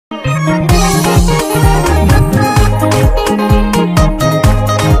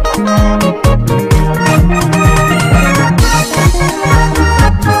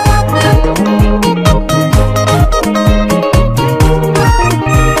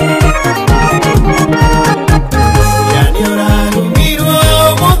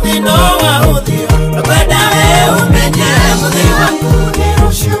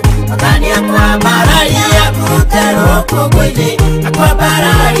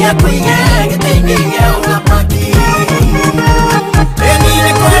Kuma Kwi Ndungata Yake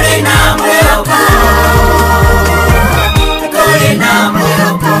Eni kore na mweloko kore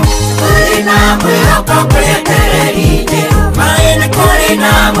na mweloko kore tererije maene kore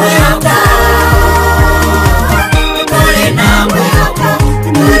na mweloko kore tererije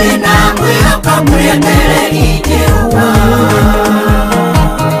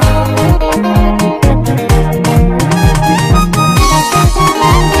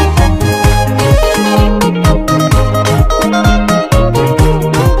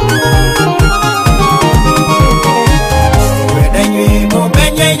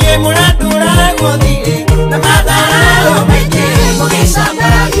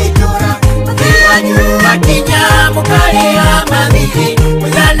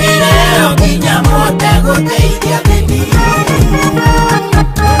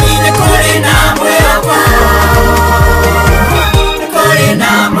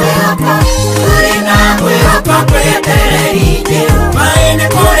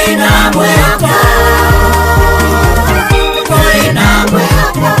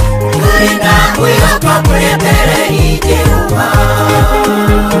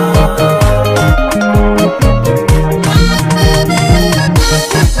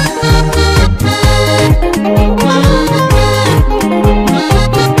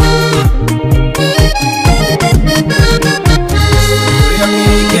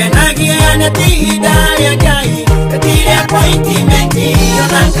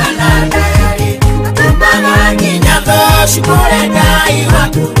Shukure Ngai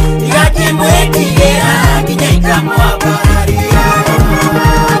watu Yake mwekigera Kinyeka mwabaria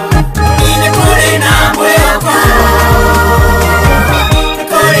Ine kore na mweloko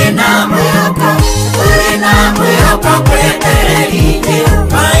kore na mweloko kore tererije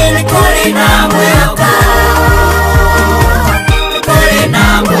maene kore na mweloko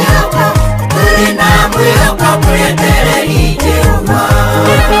kore tererije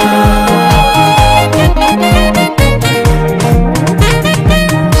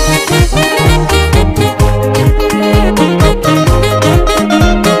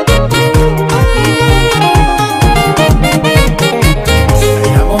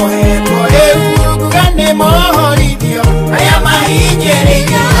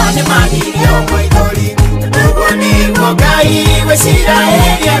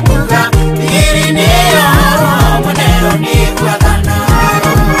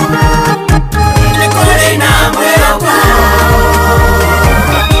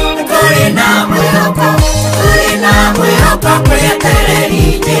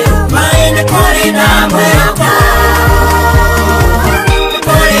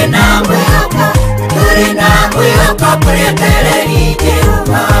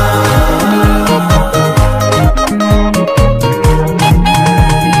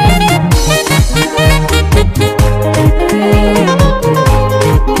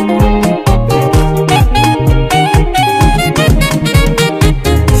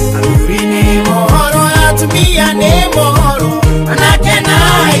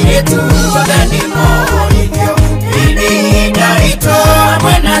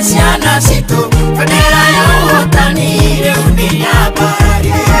Siana situ Kadera yo tani Reuni ya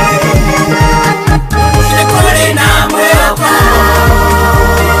bari Kore na mweloko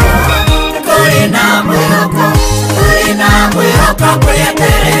kore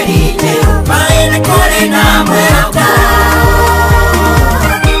tererije maene kore na mweloko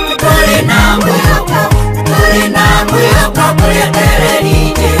kore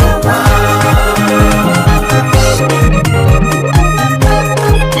tererije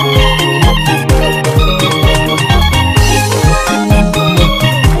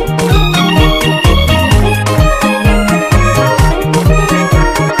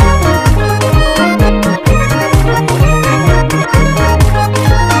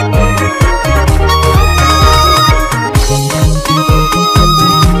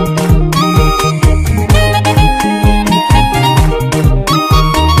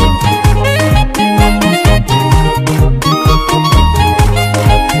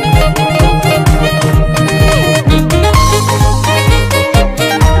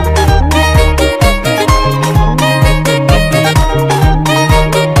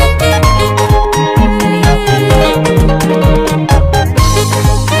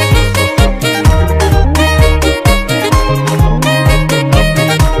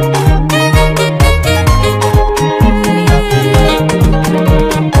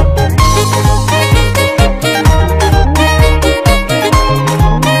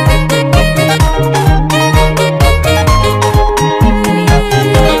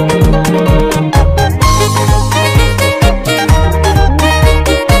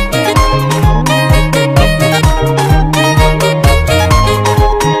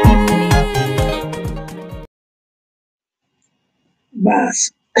bas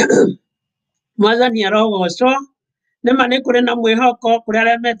mwathani arogocwo nĩ ma nĩ kũrĩ na mwĩhoko kũrĩ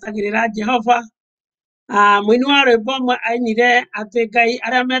arĩa metagĩrĩra Jehova. Mũini wa rwĩmbo ũmwe ainire atĩ Ngai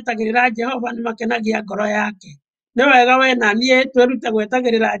arĩa metagĩrĩra Jehova nĩ makenagia ngoro yake. Nĩ wega we na niĩ twĩrute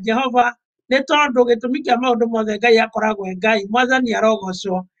gwetagĩrĩra Jehova nĩ tondũ gĩtũmi kĩa maũndũ mothe Ngai akoragwo e Ngai. Mwathani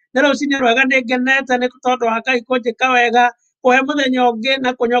arogocwo. Nĩ rũciinĩ rwega nĩ ngenete nĩ tondũ wa Ngai kũnjĩka wega, kũhe mũthenya ũngĩ na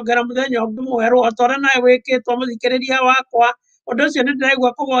kũnyongera mũthenya ũngĩ mwerũ o ta ũrĩa nawe wĩkĩtwo mũthikĩrĩria wakwa. Ũndũ ũcio nĩ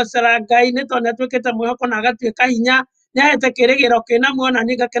ndĩraigua kũgocera Ngai nĩ tondũ nĩ atuĩkĩte mwĩhoko na agatuĩka hinya. Nĩ ahete kĩĩrĩgĩro kĩna muoyo na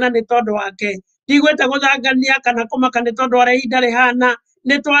niĩ ngakena nĩ tondũ wake. Ndigwĩte gũthangania kana kũmaka nĩ tondũ ũrĩa ihinda rĩhana.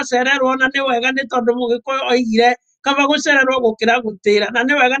 Nĩ twacererwo na nĩ wega nĩ tondũ Mũgĩkũyũ oigire kaba gũcererwo gũkĩra gũtĩĩra. Na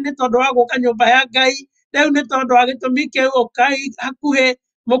nĩ wega nĩ tondũ wa gũka nyũmba ya Ngai. Rĩu nĩ tondũ wa gĩtũmi kĩu ũkai hakuhĩ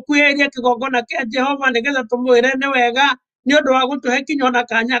mũkuhĩrĩrie kĩgongona kĩa Jehova nĩgetha tũmwĩre nĩ wega nĩ ũndũ wa gũtũhe kinya ona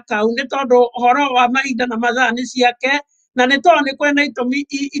kanya kau. Nĩ tondũ ũhoro wa mahinda na mathaa nĩ ciake na nĩ tondũ nĩ kũrĩ na itũmi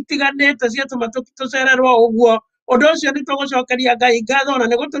itiganĩte ciatũma tũcererwo ũguo. Ũndũ ũcio nĩ tũgũcokeria Ngai ngatho na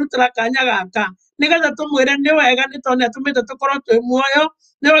nĩ gũtũrutĩra kanya gaka nĩgetha tũmwĩre nĩ wega nĩ tondũ nĩ atũmĩte tũkorwo twĩ muoyo.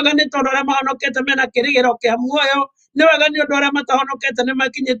 Nĩ wega nĩ tondũ arĩa mahonokete mena kĩĩrĩgĩro kĩa muoyo. Nĩ wega nĩ ũndũ arĩa matahonokete nĩ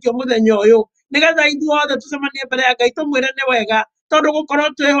makinyĩtio mũthenya ũyũ, nĩgetha ithuothe tũcemanie mbere ya Ngai tũmwĩre nĩ wega tondũ gũkorwo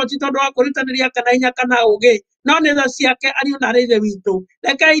twĩho ti tondũ wa kwĩrutanĩria kana hinya kana ũũgĩ, no nĩ tha ciake ariũ na aarĩ a Ithe witũ.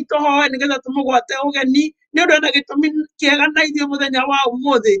 Rekei tũhoe nĩgetha tũmũgwate ũgeni nĩ ũndũ ena gĩtũmi kĩega na ithuĩ mũthenya wa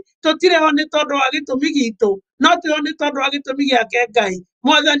ũmũthĩ. Tũtirĩ ho nĩ tondũ wa gĩtũmi gitũ, no tũrĩ ho nĩ tondũ wa gĩtũmi gĩake Ngai.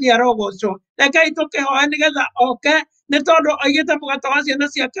 Mwathani arogocwo. Rekei tũkĩhoe nĩgetha oke nĩ tondũ oigĩte mũgate wa ciana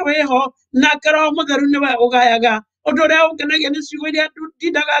ciake wĩho, nake Roho Mũtheru nĩwe ũgayaga. Ũndũ ũrĩa ũngenagia nĩ ciugo iria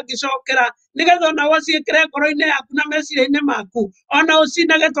ndindaga ngĩcokera nĩgetha ona waciĩkĩre ngoro-inĩ yaku na meciria-inĩ maku, ona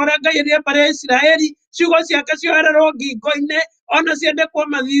ũcinage ta ũrĩa Ngai erire mbarĩ ya Isiraeli, ciugo ciake ciohererwo ngingo-inĩ, ona ciandĩkwo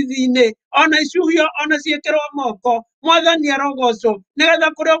mathithi-inĩ, ona icuhio, ona ciĩkĩrwo moko. Mwathani arogocwo nĩgetha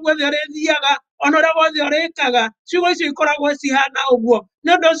kũrĩa guothe ũrĩthiaga ona ũrĩa wothe ũrĩkaga, ciugo icio ikoragwo cihana ũguo. Nĩ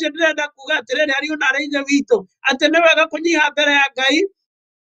ũndũ ũcio ndĩrenda kuuga atĩrĩrĩ ariũ na aarĩ a Ithe witũ, atĩ nĩ wega kũnyiha mbere ya Ngai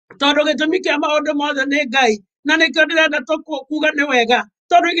tondũ gĩtũmi kĩa maũndũ mothe nĩ Ngai. Na nĩkĩo ndĩrenda kuuga nĩ wega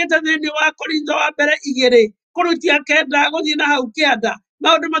tondũ oigĩte thĩinĩ wa Korintho wa mbere 2 kũrutia 9 gũthiĩ na hau kĩanda,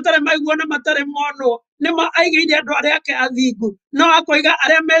 maũndũ matarĩ maiguo na matarĩ monwo nĩmo aigĩire andũ arĩa ake athingu, no akoiga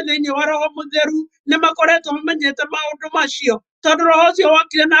arĩa me thĩinĩ wa Roho Mũtheru nĩ makoretwo mamenyete maũndũ macio tondũ Roho ũcio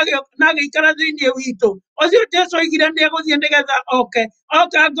wokire na agĩikara thĩinĩ witũ. Ũcio Jesũ oigire nĩ egũthiĩ nĩgetha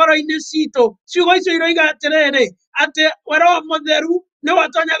oka ngoro-inĩ citũ. Ciugo icio iroiga atĩrĩrĩ atĩ we Roho Mũtheru nĩ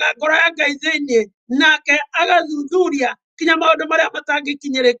watonyaga ngoro ya Ngai thĩinĩ nake agathuthuria kinya maũndũ marĩa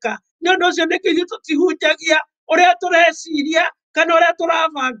matangĩkinyĩrĩka. Nĩ ũndũ ũcio nĩkĩo ithuĩ tũtihunjagia ũrĩa tũreciria kana ũrĩa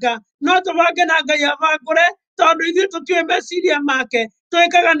tũrabanga, no tũbange na Ngai abangũre tondũ ithuĩ tũtiũĩ meciria make.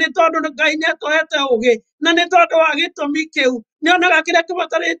 Twĩkaga nĩ tondũ Ngai nĩ atũhete ũũgĩ na nĩ tondũ wa gĩtũmi kĩu nĩ onaga kĩrĩa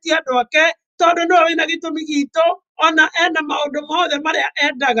kĩbatarĩtie andũ ake tondũ nĩwe wĩna gĩtũmi gitũ, ona ena maũndũ mothe marĩa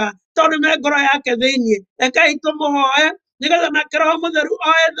endaga tondũ me ngoro yake thĩinĩ. Rekei tũmũhoe nĩgetha nake Roho Mũtheru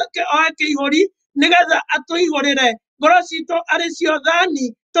oe kĩihũri nĩgetha atũihũrĩre ngoro citũ arĩ cio thani,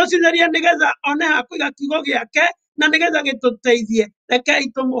 tũcitherie nĩgetha one ha kũiga kiugo gĩake na nĩgetha gĩtũteithie. Rekei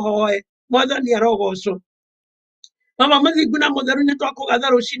tũmũhoe. Mwathani arogocwo. Baba mũthingu na mũtheru nĩ twakũgatha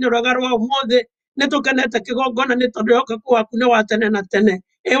rũciinĩ rwega rwa ũmũthĩ, nĩ tũkenete kĩgongona nĩ tondũ wĩhokeku waku nĩ wa tene na tene.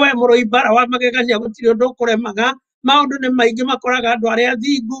 Ewe mũrũi mbara wa magegania gũtirĩ ũndũ ũkũremaga. Maũndũ nĩ maingĩ makoraga andũ arĩa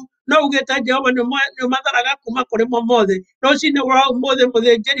athingu, no ugĩte Jehova nĩ ũmatharaga kuma kũrĩ mo mothe. Rũciinĩ rwa ũmũthĩ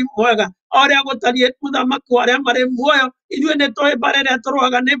mũthĩnjĩri mwega o ũrĩa gũtariĩ mũthamaki wa arĩa marĩ muoyo, ithuĩ nĩ tũĩ mbara ĩrĩa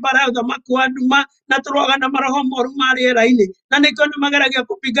tũrũaga nĩ mbara ya ũthamaki wa nduma na tũrũaga na maroho moru ma rĩera-inĩ, na nĩkĩo nĩ mageragia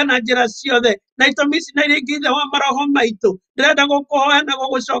kũbinga na njĩra ciothe na itũmi ici na iria ingĩ ithe wa maroho maitũ. Ndĩrenda gũkũhoya na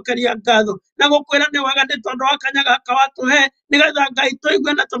gũgũcokeria ngatho na gũkwĩra nĩ wega nĩ tondũ wa kanya gaka watũhe nĩgetha Ngai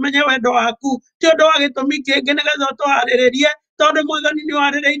tũigue na tũmenye wendo waku, ti ũndũ wa gĩtũmi kĩngĩ nĩgetha ũtũharĩrĩrie tondũ Mwathani nĩ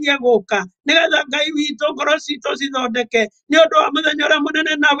warĩrĩirie gũka nĩgetha Ngai witũ ngoro citũ cithondeke nĩ ũndũ wa mũthenya ũrĩa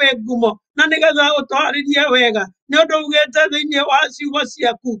mũnene na wĩ ngumo, na nĩgetha ũtũharĩrie wega nĩ ũndũ ugĩte thĩinĩ wa ciugo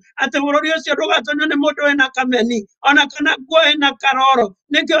ciaku atĩ bũrũri ũcio ndũgatonywo nĩ mũndũ wĩna kameni ona kana nguo ĩna karoro.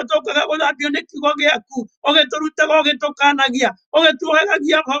 Nĩkĩo tũkaga gũthambio nĩ kiugo gĩaku, ũgĩtũrutaga ũgĩtũkanagia,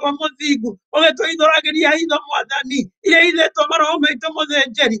 ũgĩtuohegagia Baba mũthingu, ũgĩtũithũragĩria hitho Mwathani iria ithĩtwo maroho maitũ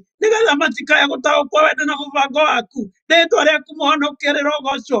mũthĩnjĩri, nĩgetha matikae gũtaũkwo wendo na mũbango waku. Rĩĩtwa rĩaku mũhonokia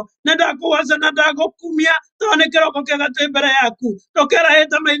rĩrogocwo. Na ndakũgoca na ndagũkumia tondũ nĩ kĩroko kĩega twĩ mbere yaku,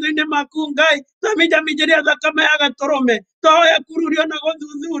 tũkĩrahĩte maitho-inĩ maku Ngai Twamija mijiria thakame ya gatũrũme, twahoya kururio na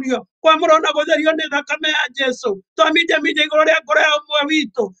gũthuthurio, kwamũrwo na gũtherio nĩ thakame ya Jesu. Twamija igũrũ rĩa ngoro ya ũmwe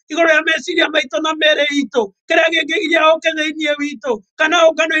witũ, igũrũ rĩa meciria maitũ na mĩĩrĩ itũ, kĩrĩa kĩngĩgiria ũke thĩinĩ witũ, kana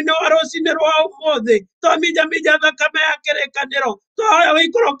ũngano-inĩ wa rũcinĩ rwa ũmũthĩ. Twamija thakame ya kĩrĩkanĩro, twahoya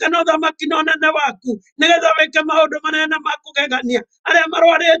wĩikũrũke na ũthamaki na ũnene waku, nĩgetha wĩke maũndũ manene na ma kũgegania. Arĩa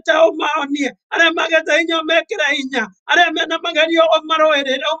marwarĩte ũmahonie, arĩa magete hinya ũmekĩre hinya, arĩa mena magerio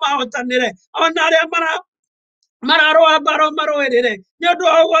ũmarũĩrĩre ũmahotanĩre, ona arĩa mararũa mbara ũmarũĩrĩre, nĩ ũndũ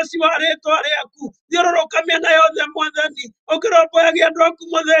wa ũgooci wa rĩĩtwa rĩaku. Thiũrũrũka mĩena yothe Mwathani, ũkĩrũmbũyagia andũ aku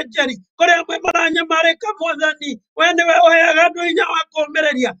mũthĩnjĩri, kũrĩa amwe maranyamarĩka Mwathani. We nĩwe ũheaga andũ hinya wa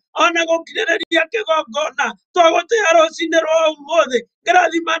kũũmĩrĩria, ona gũkirĩrĩria kĩgongona. Twagũtĩĩa rũcinĩ rwa ũmũthĩ,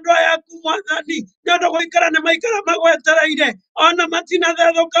 kĩrathima andũ aya aku Mwathani, nĩ ũndũ gũikara nĩ maikara magwetereire, ona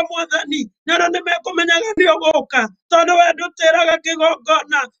matinathethũka Mwathani, nĩ ũndũ nĩmekũmenyaga nĩ ũgũũka, tondũ we ndũtĩraga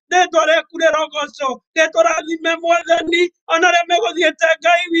kĩgongona. Rĩĩtwa rĩaku rĩrogocwo, gĩtũrathime Mwathani, ona arĩa megũthiĩte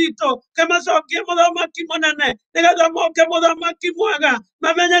Ngai witũ, kĩmacokie mũthamaki mũnene, nĩgetha moke mũthamaki mwega,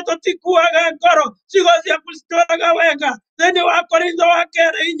 mamenye tũtikuaga ngoro, ciugo ciaku citwaraga wega. Thĩinĩ wa Korintho wa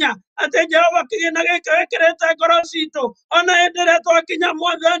kerĩ 4, atĩ Jehova kĩgĩna gĩkĩ wĩkĩrĩte ngoro citũ, ona hĩndĩ ĩrĩa twakinya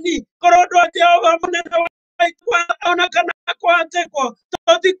Mwathani, korwo ũndũ wa Jehova mũnene ona kana kwandĩkwo,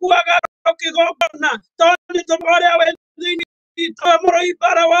 tũtikuaga kĩgongona, tondũ nĩ tũrĩa wĩ thĩinĩ witũ. Mũrũi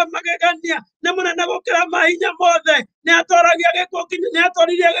mbara wa magegania, nĩ mũnene gũkĩra mahinya mothe, nĩ atwaririe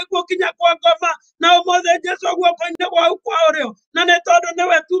gĩkuũ kinya kwa ngoma, na ũmũthĩ Jesũ guoko-inĩ gwaku kwa ũrĩo, na nĩ tondũ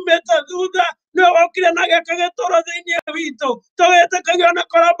nĩwe tumĩte thutha, nĩwe wokire na gĩaka gĩtũũro thĩinĩ witũ. Tũwĩtĩkagia ona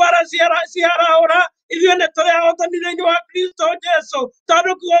korwo mbara ciarahũra, ithuĩ nĩ tũrĩ ahotani thĩinĩ wa Kristo Jesũ,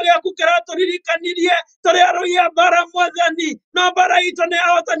 tondũ kiugo gĩaku kĩratũririkanirie tũrĩ arũi a mbara Mwathani, no mbara itũ nĩ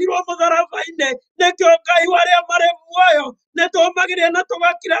yahotanirwo mũtharaba-inĩ. Nĩkĩo Ngai wa arĩa marĩ muoyo nĩ tũũmagĩrĩria na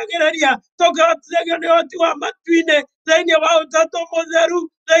tũgakiragĩrĩria, tũkĩhotithagio nĩ ũhoti wa matu-inĩ, thĩinĩ wa ũtatũ mũtheru,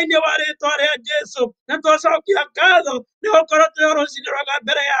 thĩinĩ wa rĩĩtwa rĩa Jesũ. Na twacokia ngatho nĩ gũkorwo tũrĩ rũcinĩ rwega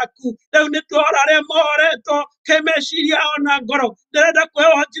mbere yaku. Rĩu nĩ tuohora arĩa mohoretwo kĩmeciria ona ngoro, ndĩrenda kuoya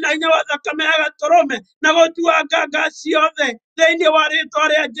ũhoti na hinya wa thakame ya gatũrũme, na gũtua nganga ciothe thĩinĩ wa rĩĩtwa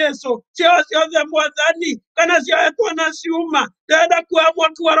rĩa Jesũ. Ciothe Mwathani, kana ciohetwo na ciuma, ndĩrenda kuoya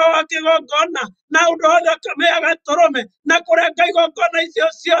mwaki wa roho wa kĩgongona, na ũndũ wa thakame ya gatũrũme, na kũrenga igongona icio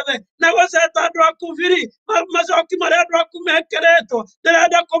ciothe, na gũceta andũ aku biri, macoki marĩa andũ aku mekĩrĩtwo,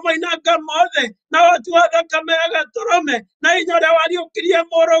 ndĩrenda kũmoinanga mothe na ũhoti wa thakame ya gatũrũme, na hinya ũrĩa wariũkirie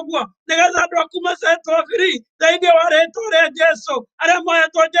mũrũguo, nĩgetha andũ aku macetwo biri thĩinĩ wa rĩĩtwa rĩa Jesũ. Arĩa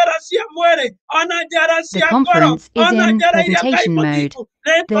mohetwo njĩra cia mwĩrĩ, ona njĩra cia ngoro, ona njĩra iria Ngai mũthingu,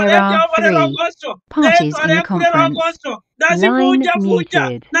 rĩĩtwa rĩa Jehova rĩrogocwo, rĩĩtwa rĩaku rĩrogocwo. Ndacibunja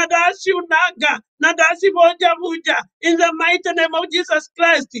na ndaciunanga na ndacibunja in the mighty name of Jesus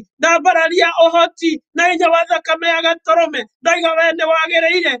Christ. Ndambararia ũhoti na hinya wa thakame ya gatũrũme, ndaiga we nĩ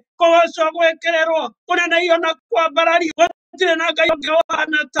wagĩrĩire kũgocwo, gwĩkĩrĩrwo, kũnenehio na kwambarario. Gũtirĩ na Ngai ũngĩ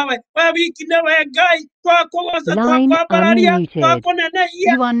ũhana tawe, we wiki nĩwe Ngai. Twakũgoca, twakwambararia,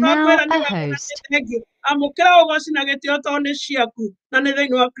 twakũnenehia, twakwĩra nĩwe mũnene thengio. Amũkĩra ũgoci na gĩtĩo tondũ nĩ ciaku, na nĩ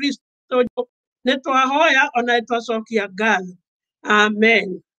thĩinĩ wa Kristo nĩ twahoya ona nĩ twacokia ngatho.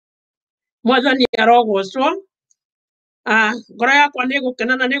 Amen. Mwathani arogocwo. Ngoro yakwa nĩ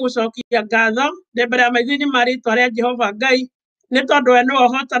gũkena na nĩ gũcokia ngatho ndĩ mbere ya maitho-inĩ ma rĩĩtwa rĩa Jehova Ngai, nĩ tondũ we nĩwe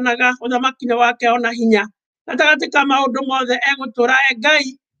ũhotanaga, ũthamaki-inĩ wake ona hinya. Gatagatĩ ka maũndũ mothe egũtũũra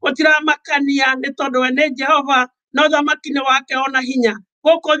Ngai, gũtiramakania, nĩ tondũ we nĩ Jehova na ũthamaki-inĩ wake ona hinya.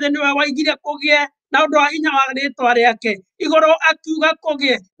 Gũkũ thĩ nĩwe waigire kũgĩe na ũndũ wa hinya wa rĩĩtwa rĩake, igũrũ akiuga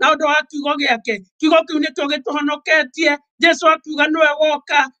kũgĩe na ũndũ wa kiugo gĩake. Kiugo kĩu nĩkĩo gĩtũhonoketie. Jesu akiuga nĩwe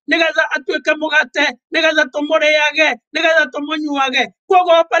woka nĩgetha atuĩke mũgate, nĩgetha tũmũrĩage, nĩgetha tũmũnyuage.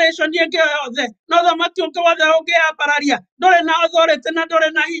 Koguo operation ĩngĩ yothe na ũthamaki ũngĩ wothe ũngĩyambararia, ndũrĩ na authority na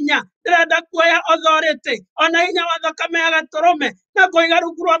ndũrĩ na hinya. Ndĩrenda kuoya authority ona hinya wa thakame ya gatũrũme na kũiga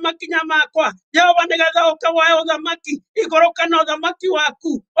rungu rwa makinya makwa, Jehova, nĩgetha ũke woye ũthamaki igũrũ kana ũthamaki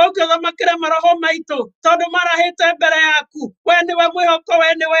waku, ũke ũthamakĩre maroho maitũ, tondũ marahĩte mbere yaku. We nĩwe mwĩhoko, we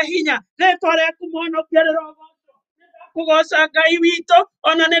nĩwe hinya, rĩĩtwa rĩaku mũhonokia rĩrogocwo. Kũgoca Ngai witũ,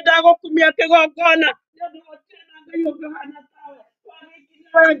 ona nĩ ndagũkumia kĩgongona, nĩ ũndũ gũtirĩ na Ngai ũngĩ ũhana tawe.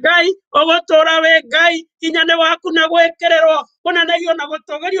 We Ngai ũgũtũũra wĩ Ngai, hinya nĩ waku na gwĩkĩrĩrwo, kũnenehio na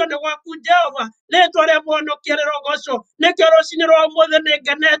gũtũgĩrio nĩ gwaku Jehova, rĩĩtwa rĩa mũhonokia rĩrogocwo. Nĩkĩo rũcinĩ rwa ũmũthĩ nĩ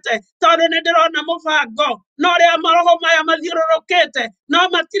ngenete, tondũ nĩ ndĩrona mũbango na ũrĩa maroho maya mathiũrũrũkĩte, no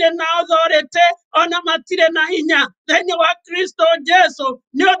matirĩ na authority ona matirĩ na hinya thĩinĩ wa Kristo Jesũ,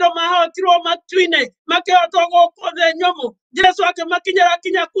 nĩ ũndũ mahotirwo matu-inĩ, makĩhotwo gũkũ thĩ nyũmũ. Jesu akĩmakinyĩra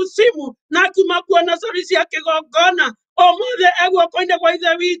kinya kusimu na akiuma kuona cori cia kĩgongona, omothe eguoko-inĩ gwa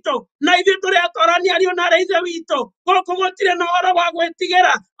ithe witũ, na ithuĩ tũrĩ atorania ariũ na arĩa ithe witũ, gũkũ gũtirĩ na ũhoro wa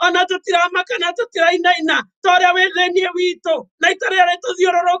gwĩtigĩra, ona tũtiramaka na tũtirainaina, ta ũrĩa wĩ thĩinĩ witũ, na ita rĩrĩa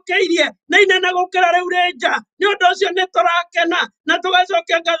rĩtũthiũrũrũkĩirie nĩ inene gũkĩra rĩu rĩ nja. Nĩ ũndũ ũcio nĩ tũrakena na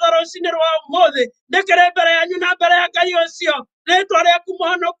tũgacokia ngatho rũcinĩ rwa ũmũthĩ, ndĩkĩrĩ mbere yanyu na mbere ya Ngai ũcio, rĩtwa rĩaku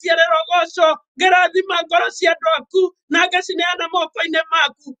mũhonokia rĩrogocwo, ngĩrathima ngoro cia andũ aku na ngĩcineana moko-inĩ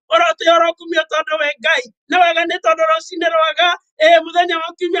maku, ũrokumio tondũ wĩ Ngai. Nĩ wega nĩ tondũ rũcinĩ rwaga mũthenya wa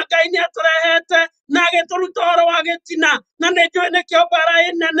kiumia Ngai nĩ atũrehete na agĩtũruta ũhoro wa gĩtina, na nĩ njũĩ nĩkĩo mbara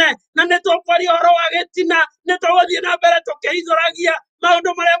ĩnene, na nĩ tũkwaria ũhoro wa gĩtina, nĩ tũgũthiĩ na mbere tũkĩhithũragia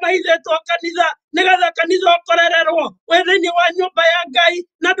maũndũ marĩa mahithĩtwo kanitha, nĩgetha kanitha ũkorererwo wĩ thĩinĩ wa nyũmba ya Ngai,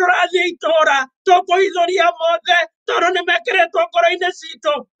 na ndũrathiĩ itũũra, tũkũhithũria mothe tondũ nĩ mekĩrĩtwo ngoro-inĩ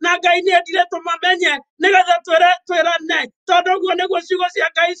citũ, na Ngai nĩ endire tũmamenye, nĩgetha twĩrane, tondũ ũguo nĩguo ciugo cia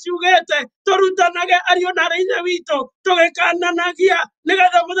Ngai ciugĩte, tũrutanage ariũ na arĩa ithe witũ, tũgĩkananagia,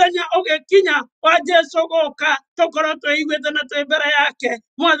 nĩgetha mũthenya ũgĩkinya wa Jesũ gũka, tũkorwo twĩiguĩte na twĩ mbere yake.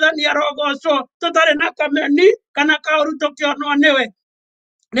 Mwathani arogocwo, tũtarĩ na kameni kana kaũru tũkĩonwo nĩwe,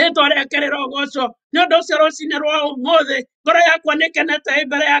 rĩtwa rĩake rĩrogocwo. Nĩ ũndũ ũcio rũcinĩ rwa ũmũthĩ, ngoro yakwa nĩ ĩkenete ĩ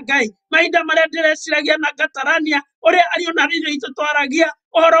mbere ya Ngai, mahinda marĩa ndĩreciragia na ngatarania ũrĩa ariũ na ithe witũ twaragia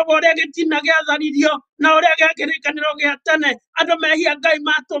ũhoro wa ũrĩa gĩtina gĩatharirio na ũrĩa gĩa kĩrĩkanĩro gĩa tene andũ mehia Ngai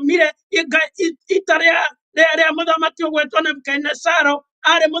matũmire ita rĩa mũthamaki ũgwĩtwo Nebukadinezaru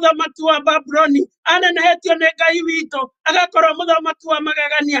arĩ mũthamaki wa Babuloni, anenehetio nĩ Ngai witũ agakorwo mũthamaki wa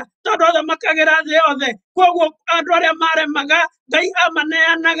magegania, tondũ athamakagĩra thĩ yothe. Koguo andũ arĩa maremaga Ngai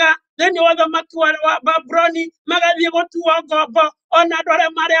amaneanaga thĩinĩ wa ũthamaki wa Babuloni, magathiĩ gũtuo ngombo. Ona andũ arĩa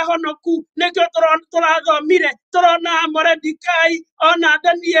marĩ ahonoku, nĩkĩo tũrathomire, tũrona Mordekai, ona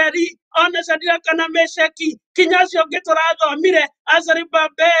Danieli, ona Shadiraka na Meshaki, kinya acio ũngĩ tũrathomire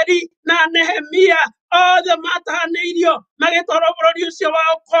Azaribabeli na Nehemia, othe matahanĩirio magĩtwarwo bũrũri ũcio wa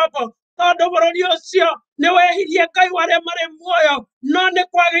ũkombo, tondũ bũrũri ũcio nĩ wehirie Ngai warĩa marĩ muoyo, no nĩ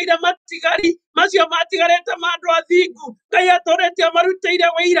kwagĩire matigari, macio matigarĩte ma andũ athingu, Ngai atũrĩte amarutĩire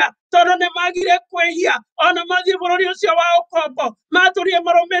wĩira, tondũ nĩ magire kwĩhia, ona mathiĩ bũrũri ũcio wa ũkombo, matũrire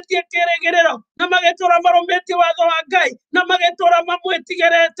marũmĩtie kĩrĩgĩrĩro, na magĩtũra marũmĩtie watho wa Ngai, na magĩtũra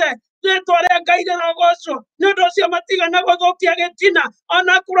mamwĩtigĩrĩte. Rĩtwa rĩa Ngai rĩrogocwo. Nĩ ũndũ ũcio matigana gũthũkia gĩtina,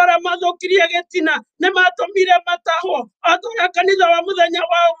 ona kũrora mathũkirie gĩtina, nĩ matũmire matahwo, o ta ũrĩa kanitha wa mũthenya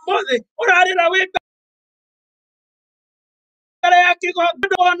wa ũmũthĩ ũrarĩra wĩ mbere ya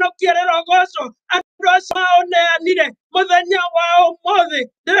kĩgongona, ũhonokia rĩrogocwo. Andũ acio maũneanire mũthenya wa ũmũthĩ,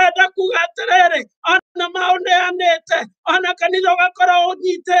 ndĩrenda kuga atĩrĩrĩ, ona maũneanĩte, ona kanitha ũgakorwo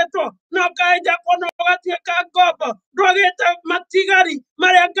ũnyitĩtwo na ũkahenjakwo na ũgatuĩka ngombo, ndwagĩte matigari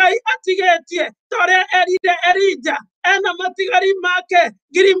marĩa Ngai atigĩtie, ta ũrĩa erire Elija ena matigari make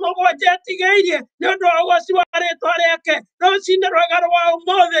 7,000 etigĩirie nĩ ũndũ wa ũgoci wa rĩtwa rĩake. Rũcinĩ rwega rwa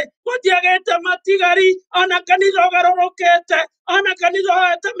ũmũthĩ gũtiagĩte matigari, ona kanitha ũgarũrũkĩte, ona kanitha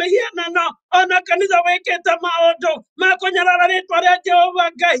woete mĩhianano, ona kanitha wĩkĩte maũndũ ma kũnyarara rĩtwa rĩa Jehova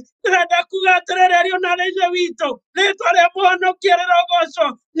Ngai. Ndĩrenda kuga atĩrĩrĩ, ariũ na ithe witũ, rĩtwa rĩa mũhonokia rĩrogocwo.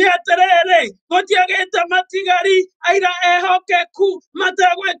 Nĩ atĩrĩrĩ, gũtiagĩte matigari, aira ehokeku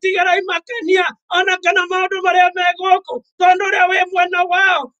mategwĩtigĩra imakania, ona kana maũndũ marĩa me gũkũ, tondũ ũrĩa wĩ mwena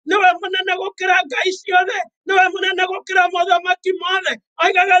wao nĩwe mũnene gũkĩra ngai ciothe, nĩwe mũnene gũkĩra mothamaki mothe.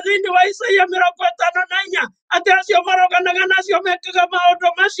 Oigaga thĩinĩ wa Isaia 54 atĩ acio maroganaga nacio mekaga maũndũ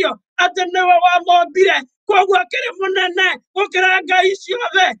macio, atĩ nĩwe wamombire, koguo akĩrĩ mũnene gũkĩra ngai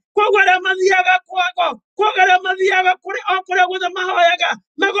ciothe. Koguo arĩa mathiaga kwago, koguo arĩa mathiaga kũrĩa guothe mahoyaga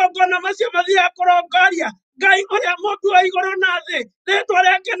magongona macio mathiaga kũrongoria Ngai ũrĩa Mũmbi wa igũrũ na thĩ, rĩtwa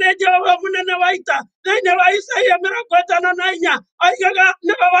rĩake nĩ Jehova mũnene wa ita. Thĩinĩ wa Isaia 54 oigaga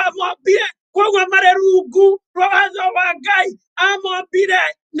nĩwe wamombire, koguo marĩ rungu rwa watho wa Ngai, amombire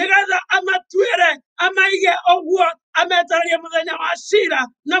nĩgetha amatuĩre, amaige ũguo, ametereire mũthenya wa cira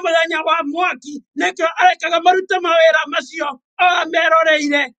na mũthenya wa mwaki. Nĩkĩo arekaga marute mawĩra macio o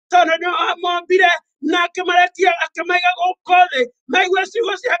ameroreire, tondũ nĩwe wamombire na akĩmarekia, akĩmaiga gũkũ thĩ, maigue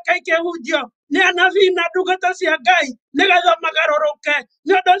ciugo ciake ikĩhunjio nĩ anabii na ndungata cia Ngai, nĩgetha magarũrũke.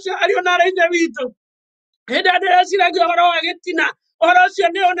 Nĩ ũndũ ũcio ariũ na ithe witũ, hĩndĩ ĩrĩa ndĩreciragia ũhoro wa gĩtina, ũhoro ũcio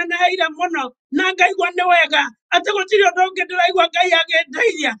nĩ ũneneheire mũno, na ngaigua nĩ wega atĩ gũtirĩ ũndũ ũngĩ ndĩraigua Ngai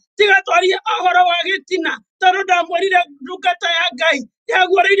agĩndeithia tiga twarie ũhoro wa gĩtina, tondũ ndamwĩrire ndungata ya Ngai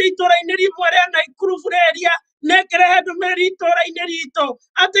yaguũrĩire itũũra-inĩ rimwe rĩa Naikuru bũrĩria, na ĩkĩrehe ndũmĩrĩri itũũra-inĩ ritũ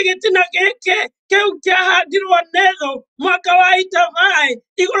atĩ gĩtina gĩkĩ kĩu kĩahandirwo nĩ thũ mwaka wa itabai,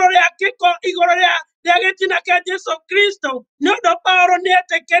 igũrũ rĩa rĩa gĩtina kĩa Jesu Kristo nĩ ũndũ Paulo nĩ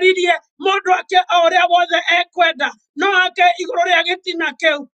etĩkĩririe mũndũ ake o ũrĩa wothe ekwenda no ake igũrũ rĩa gĩtina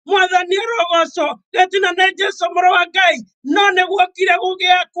kĩu. Mwathani arogocwo, gĩtina nĩ Jesu mũrũ wa Ngai, no nĩguokire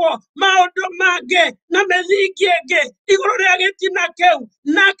gũgĩakwo maũndũ mangĩ na mĩthingi ĩngĩ igũrũ rĩa gĩtina kĩu,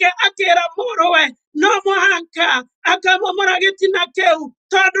 nake akĩra mũrũwe no mũhaka akamomora gĩtina kĩu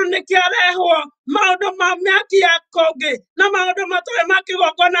tondũ nĩkĩarehwo maũndũ ma mĩaki ya kũngĩ na maũndũ matarĩ ma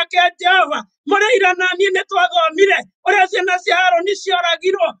kĩgongona kĩa Jehova. Mũrĩ ira na niĩ nĩtwathomire ũrĩa ciana cia Harũni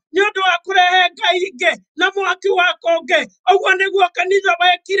cioragirwo nĩ ũndũ wa kũrehe ngai ingĩ na mwaki wa kũngĩ. Ũguo nĩguo kanitha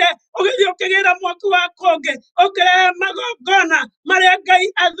wekire, ũgĩthiĩ ũkĩgĩra mwaki wa kũngĩ, ũkĩrehe magongona marĩa Ngai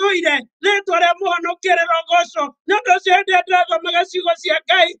athũire. Rĩĩtwa rĩa mũhonokia rĩrogocwo. Nĩ ũndũ ũcio hĩndĩ ĩrĩa ndĩrathomaga ciugo cia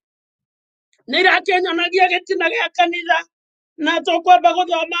Ngai nĩirakĩnyonagia gĩtina gĩa kanitha, na tũkwamba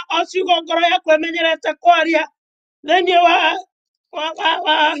gũthoma o ciugo ngoro yakwa ĩmenyerete kwaria thĩinĩ wa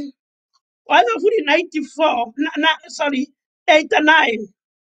Zaburi 94 89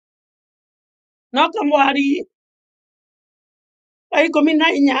 no kamwari wa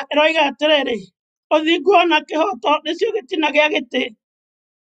 14 ĩroiga atĩrĩrĩ, ũthingu ona kĩhoto nĩcio gĩtina gĩa gĩtĩ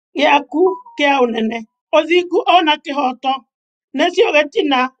gĩaku kĩa ũnene. Ũthingu ona kĩhoto nĩcio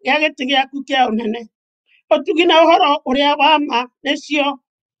gĩtina gĩa gĩtĩ gĩaku kĩa ũnene. Ũtugi na ũhoro ũrĩa wa ma nĩcio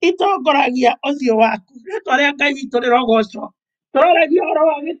itongoragia ũthiũ waku. Rĩĩtwa rĩa Ngai witũ rĩrogocwo. Tũroragia ũhoro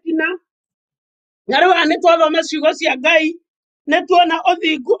wa gĩtina, na rĩu haha nĩtwathoma ciugo cia Ngai, nĩtuona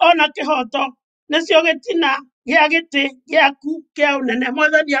ũthingu ona kĩhoto nĩcio gĩtina gĩa gĩtĩ gĩaku kĩa ũnene.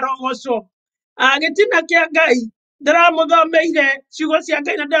 Mwathani arogocwo. Gĩtina kĩa Ngai, ndĩramũthomeire ciugo cia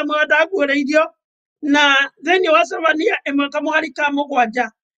Ngai na ndĩramwĩra ndaguũrĩirio na thĩinĩ wa Zefania 1:7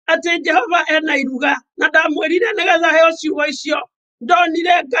 atĩ Jehova ena iruga, na ndamwĩrire nĩgetha heo ciugo icio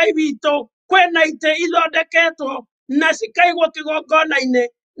ndonire Ngai witũ kwĩna itĩ ithondeketwo na cikaigwo kĩgongona-inĩ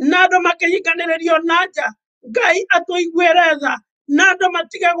na andũ makĩhinganĩrĩrio na nja. Ngai atũiguĩre tha na andũ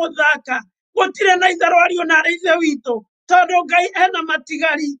matige gũthaka. Gũtirĩ na itharwario na arĩ ithe witũ tondũ Ngai ena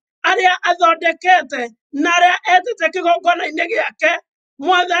matigari arĩa athondekete na arĩa etĩte kĩgongona-inĩ gĩake.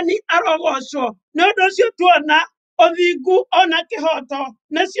 Mwathani arogocwo. Nĩ ũndũ ũcio tuona ũthingu ona kĩhoto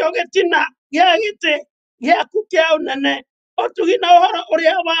nĩcio gĩtina gĩa gĩtĩ gĩaku kĩa ũnene. Ũtugi na ũhoro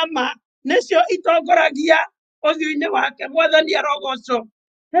ũrĩa wa ma nĩcio itongoragia ũthiũ-inĩ wake. Mwathani arogocwo.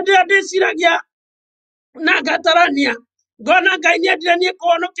 Hĩndĩ ĩrĩa ndĩciragia na ngatarania, ngona Ngai nĩendire niĩ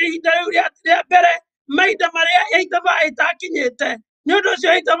kũhonokia ihinda rĩu rĩa mbere, mahinda marĩa yaitaba ĩtakinyĩte. Nĩ ũndũ ũcio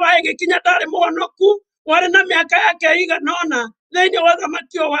yaitaba ĩgĩkinya ndarĩ mũhonoku, warĩ na mĩaka yake ĩigana ũna thĩinĩ wa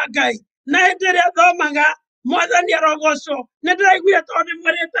ũthamaki wa Ngai. Na hĩndĩ ĩrĩa thomaga, Mwathani arogocwo, nĩndĩraiguire tondũ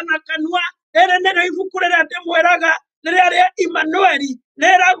ndĩmwĩrĩte na kanua, rĩrĩ nĩrĩo ibuku rĩrĩa ndĩmwĩraga rĩrĩa rĩa Immanueli,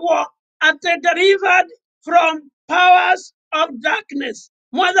 rĩragwo atĩ delivered from powers of darkness.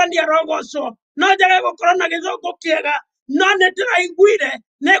 Mwathani arogocwo. No njage gũkorwo na gĩthũngũ kĩega, no nĩndĩraiguire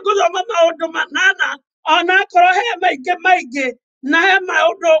nĩngũthoma maũndũ manana ona akorwo he maingĩ na he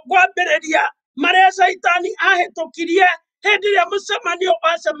maũndũ kwambĩrĩria marĩa Saitani ahĩtũkirie hĩndĩ ĩrĩa mũcemanio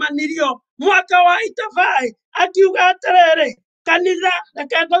wacemanirio mwaka wa itabai, akiuga atĩrĩrĩ, kanitha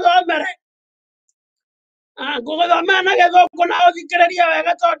reke ngũthomere. Ngũgũthomera na gĩthũngũ na ũthikĩrĩrie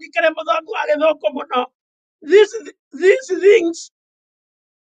wega tondũ ndikĩrĩ mũthomi wa gĩthũngũ mũno. These things,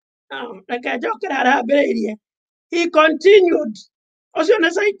 reke njokere harĩa ambĩrĩirie. He continued, ũcio nĩ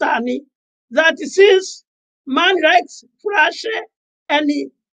Saitani, that since man likes flashy and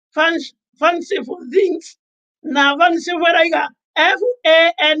fanciful things, na fanciful ĩraiga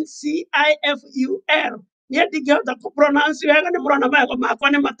fanciful, niĩ ndingĩhota kũpronounce wega, nĩ mũrona magego makwa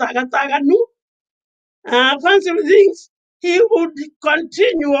nĩ matagataganu. Fanciful things he would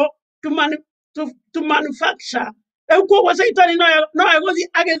continue to manufacture. Rĩu koguo Saitani no egũthiĩ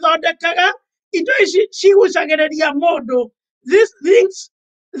agĩthondekaga indo ici cigucagĩrĩria mũndũ. These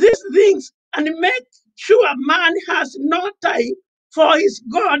things and make sure man has no time for his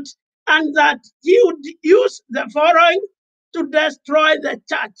God, and that he would use the following to destroy the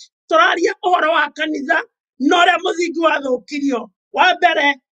church. Tũraria ũhoro wa kanitha na ũrĩa mũthingi wathũkirio. Wa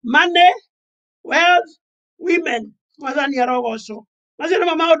mbere, money, wealth, women. Mwathani arogocwo. Macio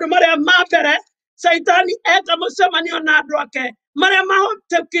nĩmo maũndũ marĩa ma mbere Saitani eka mũcemanio na andũ ake marĩa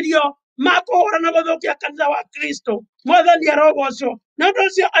mahĩtũkirio ma kũhũra na gũthũkia kanitha wa Kristo. Mwathani arogocwo. Nĩ ũndũ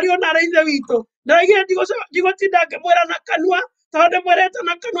ũcio ariũ na arĩ ithe witũ, ndĩraigire ndigũtinda ngĩmwĩra na kanua tondũ ndĩmwĩrĩte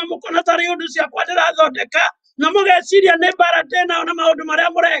na kanua mũkona tarĩ ũndũ ciakwa ndĩrathondeka na mũgeciria nĩ mbara ndĩnayo na maũndũ marĩa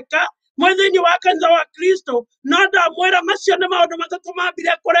mũreka mwĩ thĩinĩ wa kanitha wa Kristo. No ndamwĩra macio nĩ maũndũ matatũ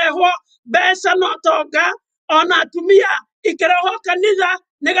mambire kũrehwo: mbeca na ũtonga, ona atumia ikĩrehwo kanitha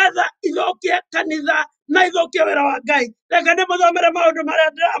nĩgetha ithũkie kanitha na ithũkie wĩra wa Ngai. Reke ndĩmũthomere maũndũ marĩa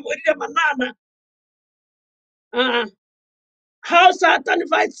ndĩramwĩrire manana. How Satan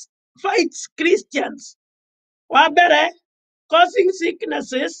fights Christians. Wabere, causing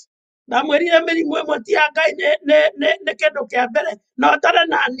sicknesses. Na mweri meri mwe motia kai ne kendo kia bere. Na otara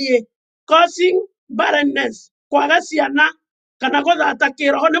na nie. Causing barrenness. Kwaga ciana. Kana gothata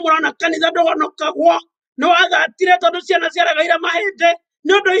kiroho ni murona kanitha ndugonokagwo. No athatire tondu ciana ciaragaire mahinde.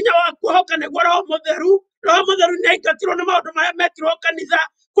 Ni undu hinya wa kuohoka niguo roho mutheru. Roho mutheru ni aingatirwo ni maundu maria mekirwo kanitha.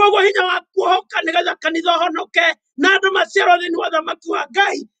 Koguo hinya wa kuohoka nigetha kanitha honoke. Na andu maciarwo thiini wa uthamaki wa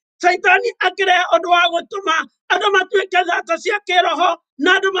Ngai. Saitani akirehe undu wa gutuma andu matuike thata cia kiroho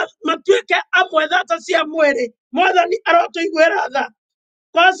na andu matuike amwe thata cia mwiri. Mwathani arotuiguira tha.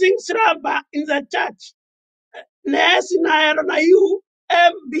 Causing slumber in the church. Number.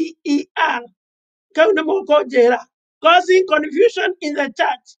 Kau nĩ mũkũnjĩra. Causing confusion in the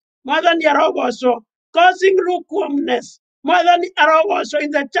church. Mwathani arogocwo. Causing lukewarmness. Mwathani arogocwo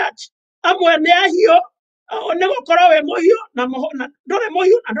in the church. Amwe nĩ ahio. Nĩ gũkorwo wĩ mũhio na ndũrĩ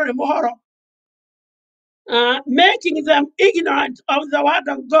mũhio na ndũrĩ mũhoro. Making them ignorant of the word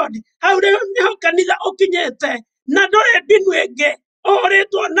of God. Hau niho kanitha ũkinyĩte. Na ndũrĩ ndinu ĩngĩ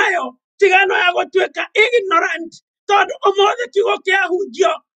ũhũrĩtwo nayo tigano ya gũtuĩka ignorant. Tondu ũmũthĩ kiugo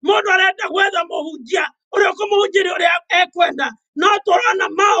kĩahunjio. Mũndũ arenda gwetha mũhunjia ũrĩa ũkũmũhunjĩria ũrĩa ekwenda. No tũrona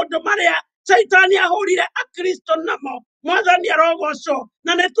maũndũ marĩa Saitani ahũrire akristo namo. Mwathani arogocwo.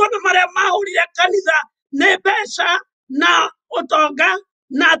 Na nĩ tuona marĩa mahũrire kanitha nĩ mbeca na ũtonga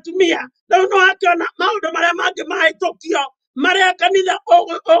na atumia. Rĩu nĩ wakĩona maũndũ marĩa mangĩ mahĩtũkio marĩa kanitha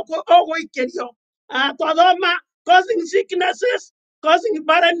ũgũikĩrio. Twathoma causing sicknesses, causing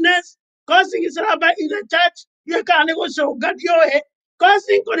barrenness, causing slumber in the church.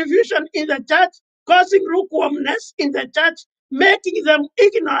 Causing confusion in the church, causing lukewarmness in the church, making them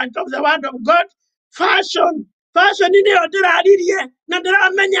ignorant of the word of God. Fashion nĩyo ndĩraririe na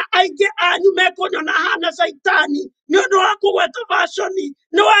ndĩramenya aingĩ anyu mekũnyona hana Saitani nĩ ũndũ wa kũgweta fashion.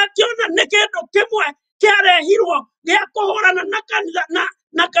 Nĩ wakĩona nĩ kĩndũ kĩmwe kĩarehirwo gĩa kũhũrana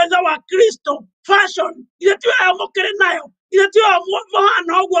na kanitha wa Kristo. Fashion ithe tiyo ya mũkĩrĩ nayo, ithe tiyo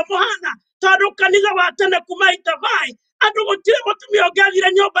mũhana ũguo mũhana. Tondũ kanitha wa tene kuma Itabai andu gutire mutumia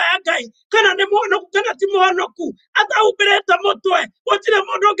ungiathire nyumba ya Ngai kana ni muhonoku kana ti muhonoku atahumbirite mutwe. Gutire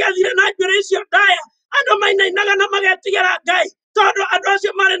mundu ungiathire na njuĩrĩ icio ndaya. Andu mainainaga na magetigĩra Ngai tondu andu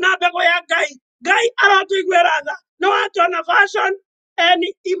acio mari na mbegu ya Ngai. Ngai arotuiguĩra tha. Nĩ wakĩona fashion and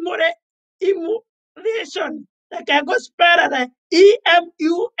emulation. Reke ngũspelere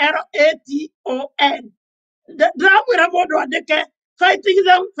EMULATION. Ndĩramwĩra mũndũ andĩke fighting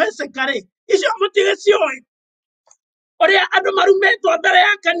them physically. Icio mũtigĩciũĩ. Oria andu marumetwo mbere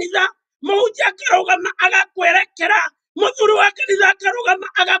ya kanitha. Mũhunjia akarũgama agakwerekera. Mũthuri wa kanitha akarũgama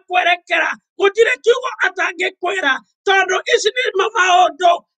agakwerekera. Gũtirĩ kiugo atangĩkwĩra. Tondu ici nĩ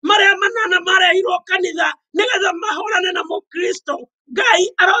maũndũ marĩa manana marehirwo kanitha nĩgetha mahũrane na mũkristo. Ngai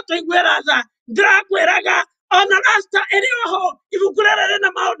arotuiguĩra tha. Ndĩrakwĩraga ona rasta ĩrĩ oho. Ibuku rĩrĩ rĩna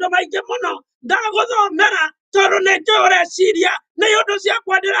maũndũ maingĩ mũno ndagũthomera tondu nĩ njũĩ ũreciria nĩ ũndũ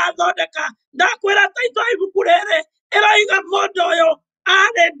ciakwa ndĩrathondeka. Ndakwĩra taitũ ibuku rĩrĩ ĩroiga mũndũ ũyũ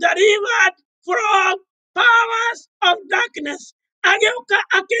arĩ delivered from powers of darkness. Agĩũka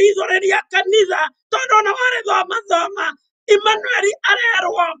akĩhithũrĩria kanitha tondu ona warĩthoma Emmanuel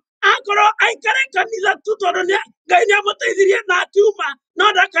arerwo akorwo aikare kanitha tu tondu Ngai nĩamũteithirie na akiuma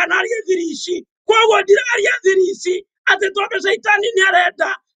no ndakanarie thiri ici. Koguo ndiraria thiri ici atĩ tondu Saitani nĩarenda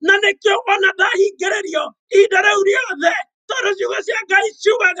na nĩkĩo ona ndahingĩrĩrio ihinda rĩu rĩothe tondu ciugo cia Ngai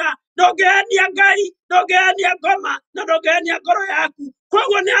ciugaga ndũngĩhenia Ngai, ndũngĩhenia ngoma na ndũngĩhenia ngoro yaku.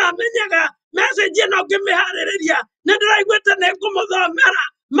 Koguo nĩaramenyaga message ĩno ngĩmĩharĩrĩria nĩndĩraiguĩte nĩngũmũthomera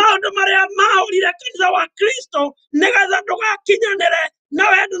maũndũ marĩa mahũrire kanitha wa Kristo nĩgetha ndũgakinyanĩre na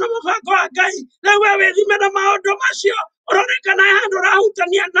wendo na mũbango wa Ngai. Rĩu we wĩthime na maũndũ macio ũronekana he handũ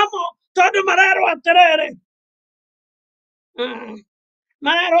ũrahutania namo tondu marerwo atĩrĩrĩ.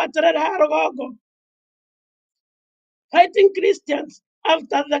 Marerwo atĩrĩrĩ ha rũgongo. Fighting Christians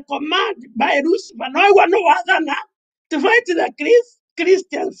after the command by Lucifer. No one no wathana to fight the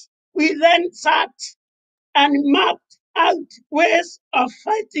Christians. We then sat and mapped out ways of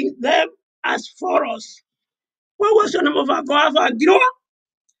fighting them as follows. What was your name of a go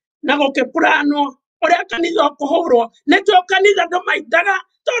na gũkĩpuranwo ũrĩa kanitha ũkũhũrwo. Nĩtuo kanitha ndũmaithaga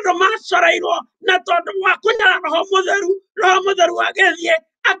tondu macoreirwo na tondu wa kũnyara roho mũtheru agĩthiĩ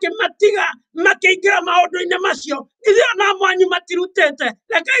akĩmatiga makĩingĩra maũndũ-inĩ macio. Ithuĩ ona mwanyu matirutĩte.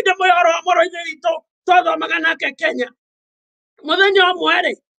 Rekei ndĩmwĩre ũhoro wa mũrũ-ithe witũ twathomaga nake Kenya. Mũthenya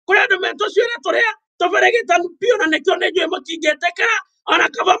ũmwe-rĩ, kũrĩ andũ metũcuĩre tũrĩa tũbĩrĩgĩtanu biũ na nĩkĩo nĩnjũĩ mũtingĩtĩkĩra ona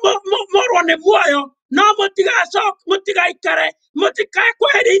kaba morwo nĩ muoyo no mũtigaikare mũtikae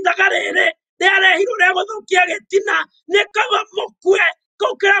kwĩhĩria ithaga rĩrĩ rĩarehirwo rĩa gũthũkia gĩtina nĩ kaba mũkue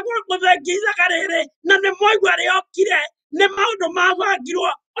kũu kĩragwo gũthengia ithaga rĩrĩ na nĩ mwaigua rĩokire nĩ maũndũ mabangirwo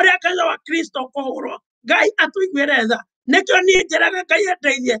ũrĩa kanitha wa Kristo kũhũrwo. Ngai atũiguĩre tha. Nĩkĩo niĩ njĩraga Ngai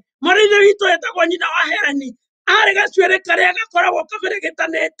andeithie. Mwarĩithe witũ etagwo nyina wa Heleni, arĩ gacuĩrĩ karĩa gakoragwo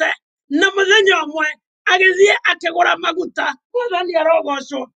kabĩrĩgĩtanĩte, na mũthenya ũmwe agĩthiĩ akĩgũra maguta. Mwathani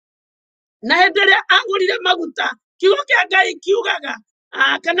arogocwo. Na hĩndĩ ĩrĩa agũrire maguta, kiugo kĩa Ngai kiugaga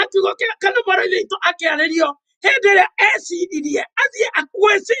kana kiugo kana mwarĩithe witũ akĩarĩrio hĩndĩ ĩrĩa eciririe athiĩ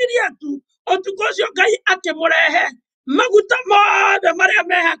gwĩciria tu, ũtukũ ũcio Ngai akĩmũrehe maguta mothe marĩa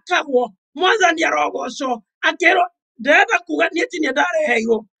mehakagwo. Mwathani arogocwo. Akĩrwo ndĩrenda kuga niĩ ti niĩ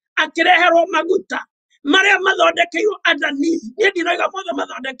ndareheirwo, akĩreherwo maguta marĩa mathondekeirwo andanithi. Niĩ ndinoiga mothe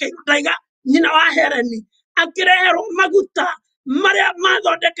mathondekeirwo, ndaiga nyina wa Heleni. Akĩreherwo maguta marĩa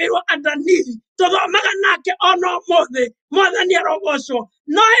mathondekeirwo andanithi. Tũthomaga nake ona ũmũthĩ. Mwathani arogocwo.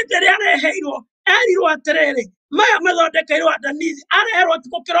 No hĩndĩ ĩrĩa areheirwo erirwo atĩrĩrĩ, maya mathondekeirwo andanithi, areherwo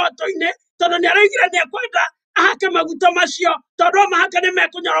tukũ kĩroto-inĩ tondũ nĩ araigire nĩ ekwenda ahake maguta macio, tondũ amahaka nĩ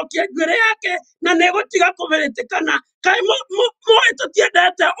mekũnyorokia njuĩrĩ yake na nĩ gũtiga kũbĩrĩtĩkana. Kaĩ mũĩ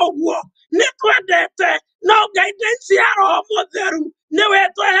tũtiendete ũguo? Nĩ twendete, no Ngai ndaici ya Roho Mũtheru nĩwe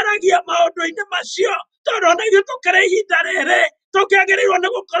tweheragia maũndũ-inĩ macio, tondũ ona ithuĩ tũkĩrĩ ihinda rĩrĩ tũkĩagĩrĩirwo nĩ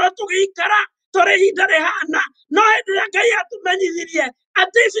gũkorwo tũgĩikara tũrĩ ihinda rĩhana. No hĩndĩ ĩrĩa Ngai atũmenyithirie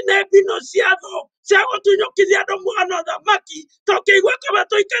atĩ ici nĩ mbino cia thũ cia gũtunyũkithia andũ muono thamaki, tũkĩigua kaba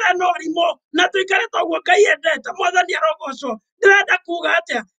tũikare na ũrimũ na tũikare toguo Ngai endete. Mwathani arogocwo. Ndĩrenda kuga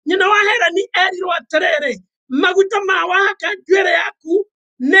atĩa? Nyina wa Heleni erirwo atĩrĩrĩ, maguta ma wahaka njuĩrĩ yaku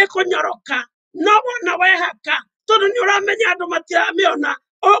nĩ kũnyoroka, no wona wehaka, tondũ nĩ ũramenya andũ matiramĩona,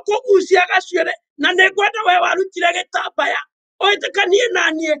 ũkũgucia gacuĩrĩ. Na nĩ ngwenda we warutire gĩtambaya ũĩtĩkanie na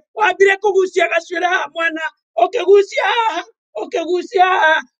niĩ, wambire kũgucia gacuĩrĩ haha mwena, ũkĩgucia haha, ũkĩgucia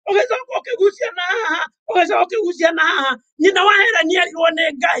haha, ũgĩcoka ũkĩgucia na haha, ũgĩcoka ũkĩgucia na haha. Nyina wa Heleni erirwo nĩ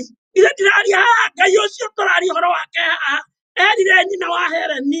Ngai. Ithe ndiraria haha Ngai ũcio tũraria ũhoro wake haha. Erire nyina wa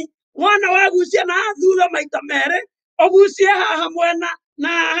Heleni, wona wagucia na haha thutha maita merĩ, ũgucie haha mwena na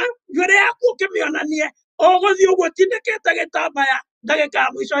haha, njuĩrĩ yaku ũkĩmĩonanie, ũgũthiĩ ũguo tindĩkĩte gĩtambaya, ndagĩka ya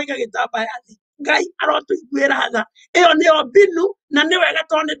mũico aige gĩtambaya thĩ. Ngai arotũiguĩra tha. Ĩyo nĩyo mbinu na nĩ wega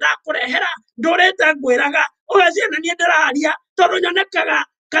tondũ nĩ ndakũrehera, ndũrĩte ngwĩraga ũgacia na niĩ ndĩraria, tondũ nyonekaga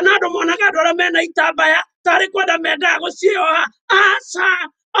kana andũ monaga andũ arĩa mena itambaya tarĩ kwenda mendaga gũcioha. Aca,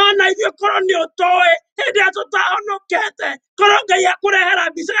 ona ithuĩ korwo nĩ ũtoĩ hĩndĩ ĩrĩa tũtahonokete, korwo Ngai akũrehera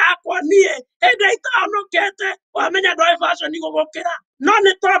mbica yakwa niĩ hĩndĩ ĩrĩa itahonokete, wamenya ndoĩ fashion gũgũkĩra. No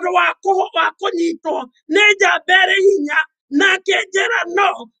nĩ tondũ wa kũnyitwo nĩ njamba ĩrĩ hinya, nake njĩra no,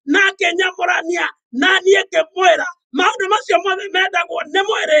 nake nyamũrania, na niĩ ngĩmwĩra maũndũ macio mothe mendagwo nĩ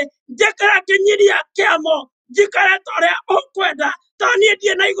mwĩrĩ, njĩkĩra kĩnyiria kĩamo, njikare ta ũrĩa ũkwenda, tondũ niĩ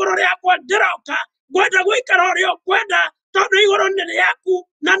ndirĩ na igũrũ rĩakwa ndĩroka, ngwenda gũikara ũrĩa ũkwenda, tondũ igũrũ nĩ rĩaku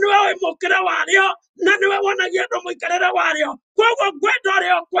na nĩwe wĩ mũkĩre warĩo na nĩwe wonagia andũ mũikarĩre warĩo. Koguo ngwenda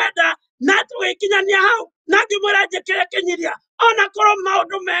ũrĩa ũkwenda, na tũgĩkinyania hau na ngĩmwĩra njĩkĩre kĩnyiria, ona korwo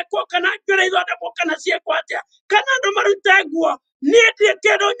maũndũ mekwo kana njuĩrĩ ithondekwo kana ciĩkwo atĩa, kana andũ marute nguo, niĩ ndirĩ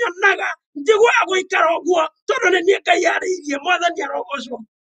kĩndũ nyonaga njiguaga gũikara ũguo, tondũ nĩ niĩ Ngai yarĩirie. Mwathani arogocwo.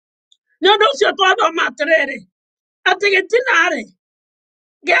 Nĩ ũndũ ũcio twathoma atĩrĩrĩ, atĩ gĩtina-rĩ,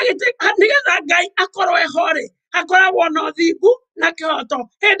 nĩgetha Ngai akorwo eho-rĩ, hakoragwo na ũthingu na kĩhoto.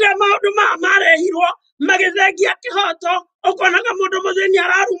 Hĩndĩ ĩrĩa maũndũ maya marehirwo magĩthengia kĩhoto, ũkonaga mũndũ mũthĩni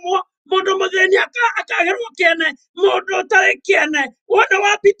ararumwo, mũndũ mũthĩni akagerwo kĩene, mũndũ ũtarĩ kĩene, wona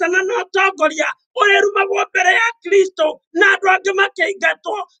wapitana na ũtongoria ũrĩrumagwo mbere ya Kristo na andũ angĩ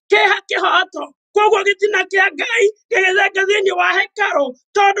makĩingatwo kĩha kĩhoto. Koguo gĩtina kĩa Ngai gĩgĩthenga thĩinĩ wa hekarũ,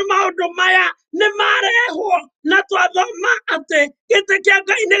 tondũ maũndũ maya nĩ marehwo na twathoma atĩ gĩtĩ kĩa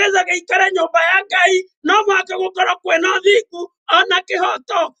Ngai nĩgetha gĩikare nyũmba ya Ngai no mũhaka gũkorwo kwĩna ũthingu ona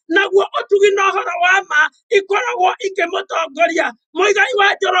kĩhoto, naguo ũtugi na ũhoro wa ma ikoragwo ikĩmũtongoria. Mũigai wa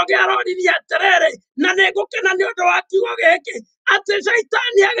Njoroge aroririe atĩrĩrĩ, na nĩ ngũkena nĩ ũndũ wa kiugo gĩkĩ, atĩ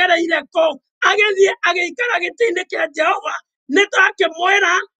Shaitani agereire kũ? Agĩthiĩ agĩikara gĩtĩ-inĩ kĩa Jehova. Nĩ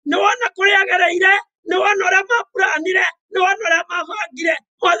tũrakĩmwĩra nĩ wona kũrĩa agereire, nĩ wona ũrĩa mapuranire, nĩ wona ũrĩa mabangire.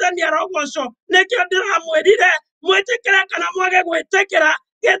 Mwathani arogocwo. Nĩkĩo ndĩramwĩrire mwĩtĩkĩre kana mwage gwĩtĩkĩra,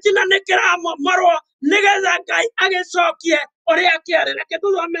 gĩtina nĩ kĩramomorwo nĩgetha Ngai agĩcokie ũrĩa kĩarĩ. Reke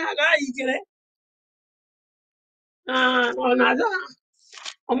tũthome Hagai 2. Ona thaa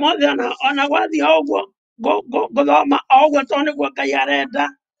ũmũthĩ ona gwathiĩ o ũguo ngũthoma o ũguo tondũ nĩguo Ngai arenda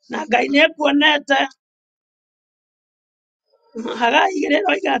na Ngai nĩ ekuonete. Hagai 2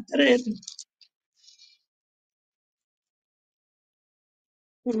 roiga atĩrĩrĩ,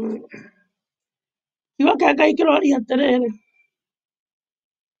 kiugo kĩa Ngai kĩroria atĩrĩrĩ,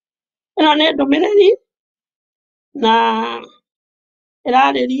 ĩno nĩ ndũmĩrĩri na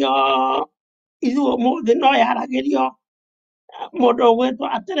ĩrarĩrio ithuĩ ũmũthĩ no yaragĩrio mũndũ ũgwĩtwo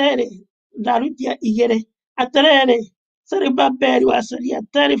atĩrĩrĩ ndarutia igĩrĩ atĩrĩrĩ Zerubbabeli wa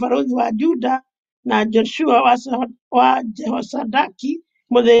Seriateri barũthi wa Juda na Joshua wa Jehosadaki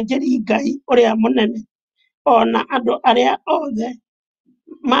mũthĩnjĩri Ngai ũrĩa mũnene ona andũ arĩa othe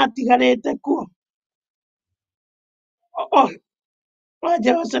matigarĩte kuo wa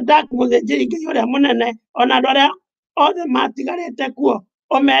Jehosadaki mũthĩnjĩri Ngai ũrĩa mũnene ona andũ arĩa othe matigarĩte kuo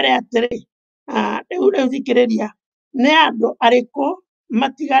ũmere atĩrĩ rĩu thikĩrĩria nĩ andũ arĩkũ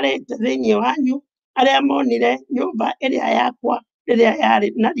matigarĩte thĩinĩ wanyu arĩa monire nyũmba ĩrĩa yakwa rĩrĩa yarĩ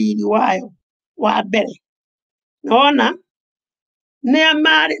na riri wayo wa mbere nona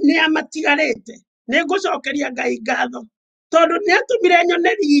nĩa matigarĩte nĩngũcokeria Ngai ngatho tondũ nĩatũmire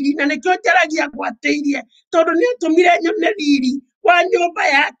nyone riri na nĩkĩo njaragia gwatĩirie tondũ nĩatũmire nyone riri wa nyũmba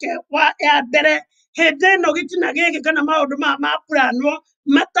yake ya mbere hĩndĩ ĩno gĩtina gĩkĩ kana maũndũ maya mapuranwo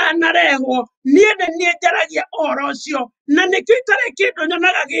matanarehwo niĩ njaragia ũhoro ũcio na nĩkĩo itarĩ kĩndũ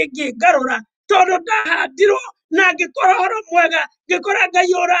nyonaga gĩkĩ ngarũra tondũ ndahandirwo na ngĩkora ũhoro mwega ngĩkora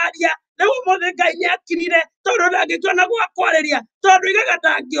Ngai ũraria rĩu ũmũthĩ Ngai nĩakirire tondũ ndangĩkĩona gwa kwarĩria tondũ igaga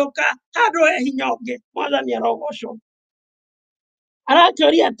ndangĩũka handũ he hinya ũngĩ Mwathani arogocwo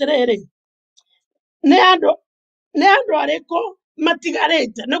arakĩũria atĩrĩrĩ nĩ andũ arĩkũ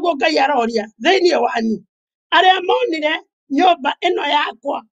matigarĩte nĩguo Ngai aroria thĩinĩ wanyu arĩa monire nyũmba ĩno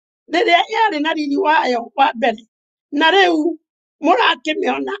yakwa rĩrĩa yarĩ na riri wayo wa mbere na rĩu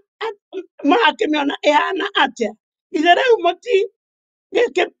mũrakĩmĩona ĩhana atĩa ithe rĩu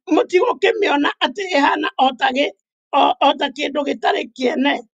mũtigũkĩmĩona atĩ ĩhana o ta kĩndũ gĩtarĩ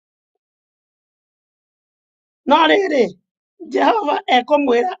kĩene no rĩrĩ Jehova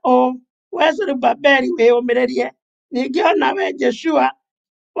ekũmwĩra ũũ we Zerubbabeli wĩyũmĩrĩrie ningĩ ona we Joshua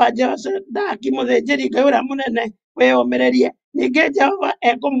wa Jehosadaki mũthĩnjĩri Ngai ũrĩa mũnene wĩyũmĩrĩrie ningĩ Jehova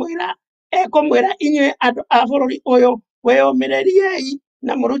ekũmwĩra inyuĩ andũ a bũrũri ũyũ wĩyũmĩrĩriei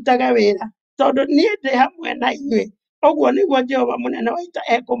na mũrutage wĩra tondũ niĩ ndĩ hamwe na inyuĩ ũguo nĩguo Jehova mũnene wa ita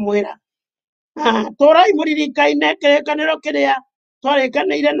ekũmwĩra tũrai mũririkane kĩrĩkanĩro kĩrĩa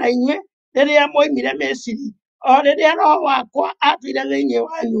twarĩkanĩire na inyuĩ rĩrĩa moimire Misiri o rĩrĩa roho wakwa atũire thĩinĩ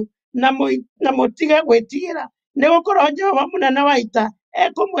wanyu na mũtige gwĩtigĩra nĩgũkorwo Jehova mũnene wa ita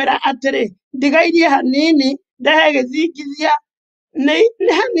ekũmwĩra atĩrĩ ndigairie hanini ndehe gĩthingithia nĩ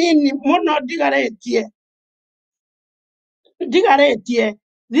hanini mũno ndigarĩtie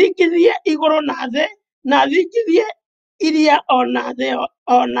thingithie igũrũ na thĩ na thingithie iria ona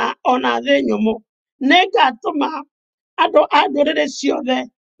thĩ nyũmũ nĩngatũma andũ a ndũrĩrĩ ciothe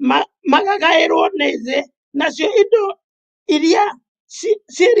magagaĩrwo nĩ thĩ nacio indo iria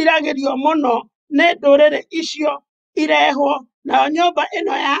ciĩriragĩrio mũno nĩ ndũrĩrĩ icio irehwo nayo nyũmba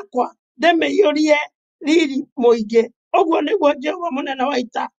ĩno yakwa ndĩmĩiyũrie riri mũingĩ ũguo nĩguo Jehova mũnene wa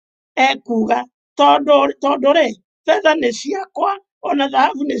ita ekuga tondũ rĩ betha nĩ ciakwa ona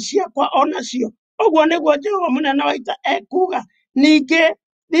thahabu nĩ ciakwa onacio ũguo nĩguo Jehova mũnene wa ita ekuga ningĩ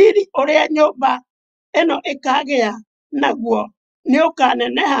riri ũrĩa nyũmba ĩno ĩkagĩa naguo nĩ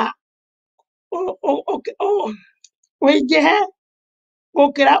ũkaneneha ũingĩhe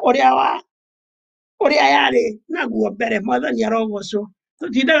gũkĩra ũrĩa yarĩ naguo mbere Mwathani arogocwo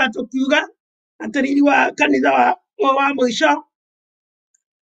tũtindaga tũkiuga atĩ riri wa kanitha wa mũico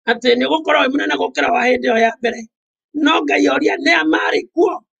atĩ nĩgũkorwo wĩ mũnene gũkĩra wa hĩndĩ ĩyo ya mbere no Ngai oria nĩa marĩ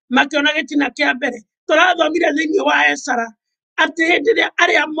kuo makĩona gĩtina kĩa mbere tũrathomire thĩinĩ wa Esara atĩ hĩndĩ ĩrĩa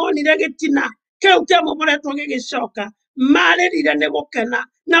arĩa monire gĩtina kĩu kĩamomoretwo gĩgĩcoka marĩrire nĩ gũkena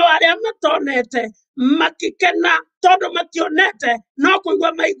nao arĩa matonete makĩkena tondũ mationete no kũigua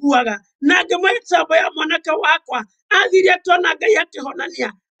maiguaga na ngĩmwe example ya mwanake wakwa athire akĩona Ngai akĩhonania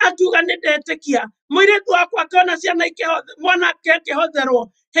akiuga nĩ ndetĩkia mũirĩtu wakwa akĩona ciana mwanake akĩhotherwo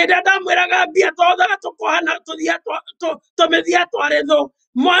hĩndĩ ndamwĩraga mbia twahothaga tũkohana tũmĩthia twarĩ thũ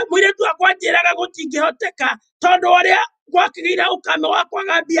mũirĩtu wakwa anjĩraga gũtingĩhoteka tondũ ũrĩa gwakĩgĩire ũkame wa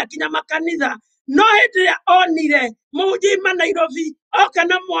kwaga mbia kinya makanitha no hĩndĩ ĩrĩa onire mũhunjia ma Nairobi oka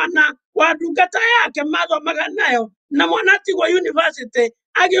na mwana wa Ndungata Yake mathomaga nayo na mwana atigwo university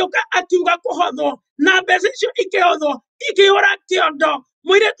agĩũka akiuga kũhothwo na mbeca icio ikĩhothwo ikĩihũra kĩondo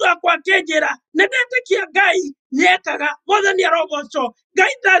mũirĩtu wakwa akĩnjĩra nĩ ndetĩkia Ngai nĩekaga Mwathani arogocwo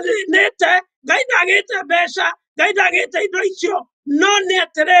Ngai ndathĩnĩte Ngai ndagĩte mbeca Ngai ndagĩte indo icio no nĩ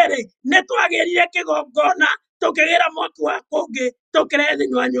atĩrĩrĩ nĩ twagĩrire kĩgongona tũkĩgĩra mwaki wa kũngĩ tũkĩrehe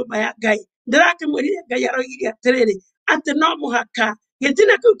thĩinĩ wa nyũmba ya Ngai ndĩrakĩmwĩrire Ngai aroigire atĩrĩrĩ atĩ no mũhaka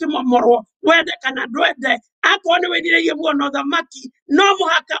gĩtina kĩu kĩmomorwo wende kana ndwende akorwo nĩ wĩrirĩirie muono thamaki no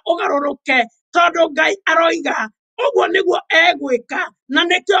mũhaka ũgarũrũke tondũ Ngai aroiga Oguo niguo egwika na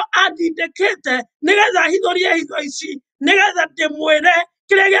nikio athindikite nigetha hithorie hitho ici nigetha ndimwire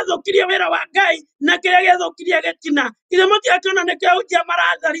kiria githukirie wira wa Ngai na kiria githukirie gitina. Ithe mutiakiona nikio hujia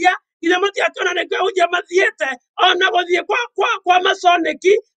maratharia, ithe mutiakiona nikio hujia mathiete ona guthie kwa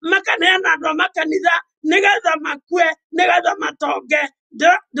masoneki makaneana andu a makanitha nigetha makue nigetha matonge.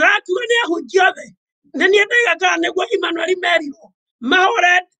 Ndirakiuga ni ahunjia othe na nie ndaiga kana niguo Emmanuel merirwo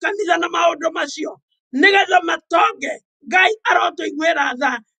mahore kanitha na maundu macio nigetha matonge. Ngai arotuiguira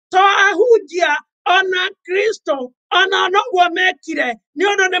tha to ahunjia ona Kristo ona noguo mekire ni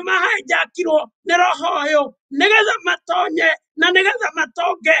undu ni mahijakirwo ni roho uyu nigetha matonye na nigetha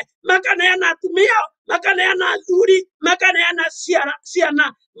matonge makaneana atumia makaneana athuri makaneana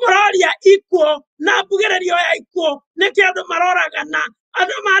ciana. Muroria ikuo na mbugĩrĩrio ya ikuo nĩkĩ andũ maroragana.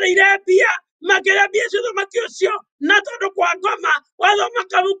 Andũ marĩire mbia makĩrĩa mbia cia ũthamaki ũcio na tondũ kwa ngoma wathoma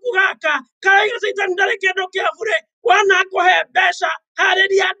kabuku gaka karaiga Saitani ndarĩ kĩndũ kĩa bure wana akũhe mbeca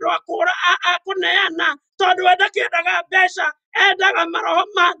harĩria andũ akũneana tondũ we ndakĩendaga mbeca endaga maroho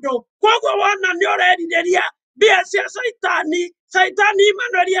ma andũ. Koguo wona nĩ ũrerirĩria mbia cia Saitani, Saitani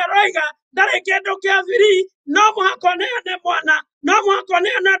Emmanuel aroiga ndarĩ kĩndũ kĩa biri, no mũhaka ũneane mwana, no mũhaka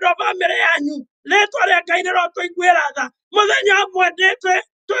ũneane andũ a bamĩrĩ yanyu. Rĩtwa rĩa Ngai rĩrotũiguĩra tha. Mũthenya ũmwe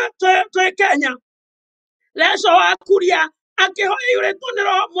twĩ Kenya, Leso wa Kuria akĩhoya yurĩtwo nĩ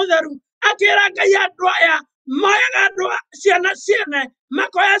Roho Mũtheru akĩra Ngai andũ aya moyaga andũ ciana ciene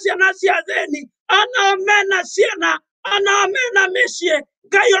makoya ciana cia thĩni onao mena ciana onao mena mĩciĩ.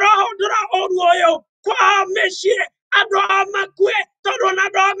 Ngai ũrohũndũra ũru ũyũ kwao mĩciĩ andũ ao makue tondũ ona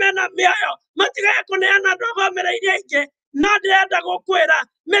andũ ao mena mĩoyo matigage kũneana andũ a bamĩrĩ iria ingĩ. No ndĩrenda gũkwĩra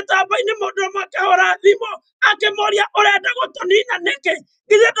mĩtambo-inĩ mũndũ ũmwe akĩhũra thimũ akĩmoria ũrenda gũtũnina nĩkĩ?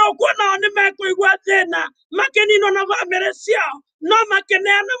 Githĩ ndũkuona o nĩmekũigua thĩna makĩninwo na bamĩrĩ ciao, no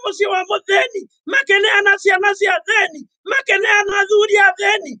makĩneana mũciĩ wa mũthĩni, makĩneana ciana cia thĩni, makĩneana athuri a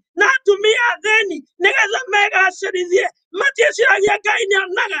thĩni na atumia a thĩni nigetha megacĩrithie. Matieciragia Ngai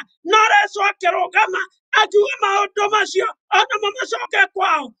nĩonaga, no Leso akĩrũgama akiuga maũndũ macio onamo macoke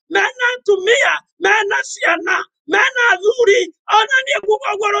kwao. Mena atumia, mena ciana, mena athuri. Ona niĩ nguga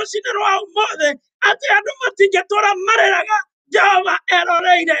ũguo rũcinĩ rwa ũmũthĩ atĩ andũ matingĩtũra marĩraga Jehova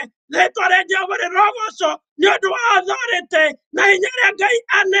eroreire. Rĩtwa rĩa Jehova rĩrogocwo nĩ ũndũ wa authority na hinya rĩa Ngai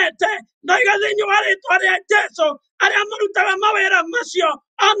anete. Ndoiga thĩinĩ wa rĩtwa rĩa Jesũ arĩa marutaga mawĩra macio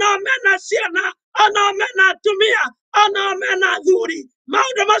onao mena ciana, onao mena atumia, onao mena athuri,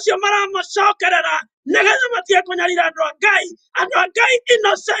 maũndũ macio maramacokerera nigetha matige kũnyarira andũ a Ngai. Andũ a Ngai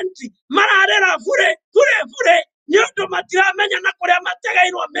innocent mararĩra bure nĩ ũndũ matiramenya na kũrĩa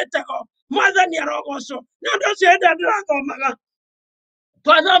mategeirwo mĩtego. Mwathani arogocwo. Nĩ ũndũ ũcio hĩndĩ ĩrĩa ndĩrathomaga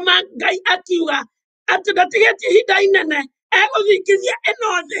twathoma Ngai akiuga atĩ ndatigĩtie ihinda inene egũthingithia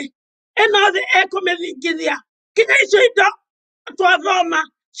ĩno thĩ ekũmĩthingithia. Kinya icio indo twathoma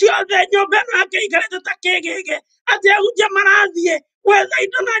ciothe nyũmba ĩno yake ĩikarĩte ta kĩgĩgĩ atĩ ahunjia marathiĩ gwetha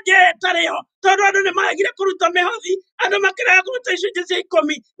indo na njĩra ĩtarĩ yo tondũ andũ nĩ maregire kũruta mĩhothi, andũ makĩrega kũruta icunjĩ cia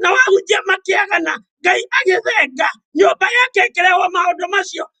 10 na ahunjia makĩagana. Ngai agĩthenga nyũmba yake ĩkĩrehwo maũndũ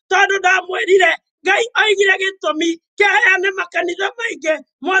macio tondũ ndamwĩrire. Ngai oigire gĩtũmi kĩaheane makanitha maingĩ.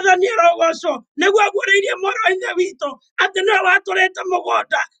 Mwathani arogocwo. Nĩguo aguũrĩirie mwarĩ wa ithe witũ atĩ nĩwe watũrĩte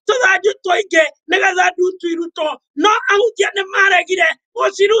mũgũnda tũthanju tũingĩ nigetha ndutu irutwo, no ahunjia nĩ maregire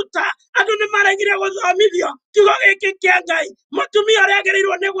gũciruta. Andũ nĩ maregire gũthomithio kiugo gĩkĩ kĩa Ngai. Mũtumia ũrĩa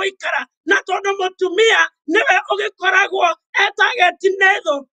agĩrĩirwo nĩ gũikara, na tondũ mũtumia nĩwe ũgĩkoragwo etageti nĩ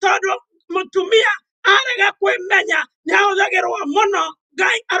thũ, tondũ mũtumia arega kwĩmenya nĩ ahũthagĩrwo mũno.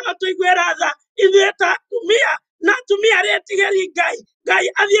 Ngai arotũiguĩra tha ithuĩ ta atumia na atumia arĩa etigĩri Ngai. Ngai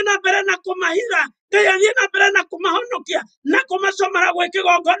athiĩ na mbere na kũmahitha, Ngai athiĩ na mbere na kũmahonokia na kũmacomora gwĩ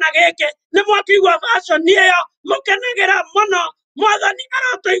kĩgongona gĩkĩ. Nĩ mwakĩigua fashion ĩyo mũkenagĩra mũno. Mwathani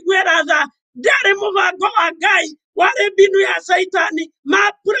arotũiguĩra tha. Ndarĩ mũbango wa Ngai, warĩ mbinu ya Saitani.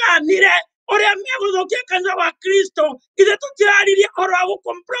 Mapuranire ũrĩa megũthũkia kanitha wa Kristo. Ithe tũtiraririe ũhoro wa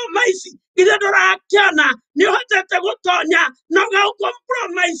gũcompromise. Ithe ndũrakĩona nĩ ũhotete gũtonya na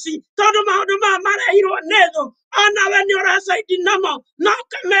ũgagũcompromise tondũ maũndũ maya marehirwo nĩ thũ. Onawe nĩ ũracaidi namo na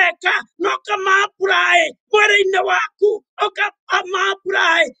ũkameka na ũkamapurai mwĩrĩ-inĩ waku,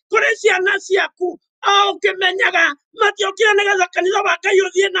 ũkamapurai kũrĩ ciana ciaku, o ũkĩmenyaga matiokire nĩgetha kanitha wa Ngai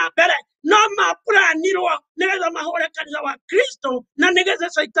ũthiĩ na mbere, no mapuranirwo nĩgetha mahũre kanitha wa Kristo na nĩgetha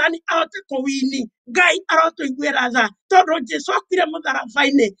Saitani ahote kũwini. Ngai arotũiguĩra tha tondũ Jesũ okire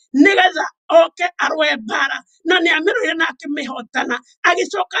mũtharaba-inĩ nĩgetha oke arũe mbara na nĩ amĩrũire na akĩmĩhotana,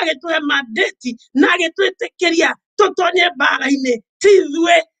 agĩcoka agĩtũhe mandate na agĩtwĩtĩkĩria tũtonye mbara-inĩ. Ti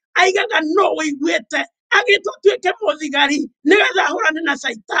ithuĩ, aigaga no ũiguĩte agitwo tuike muthigari nigetha hurane na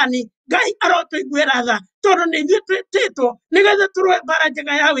saitani. Ngai arotuiguira tha tondu ni ithuĩ twĩtĩtwo nigetha tũrũe mbara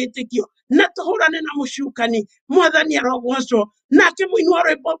njega ya wĩtĩkio na tũhũrane na mũcukani. Mwathani arogocwo. Nake mũini wa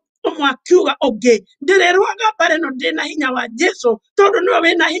rwĩmbo ũmwe akiuga ũngĩ, ndĩrĩrũaga mbara ĩno ndĩna hinya wa Jesu tondu niwe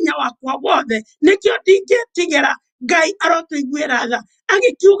wĩna hinya wakwa wothe, nikĩo ndingĩtigĩra. Ngai arotuiguira tha.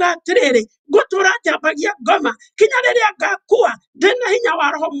 Agikiuga atĩrĩrĩ, ngũtũra njambagia ngoma kinya rĩrĩa ngakua ndĩna hinya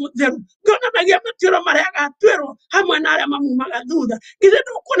wa Roho Mũtheru, ngĩonanagia matuĩro marĩa agatuĩrwo hamwe na arĩa mamumaga thutha. Githĩ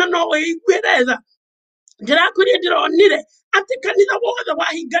ndũkuona no wĩiguĩre tha? Ndĩrakwĩrire ndĩronire atĩ kanitha wothe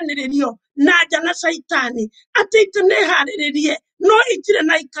wahinganĩrĩrio na nja na saitani, atĩ itĩ nĩharĩrĩrie no itirĩ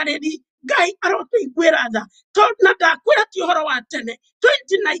na ikarĩri. Ngai arotuiguĩra tha na ndakwĩra ti ũhoro wa tene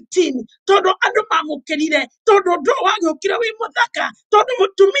 2019 tondu andũ mamũkĩrire, tondu ndũ wagĩũkire wĩ mũthaka, tondu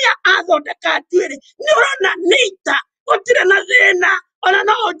mũtumia athondeka njuĩrĩ. Nĩ ũrona nĩ ita, gũtirĩ na thĩna. Ona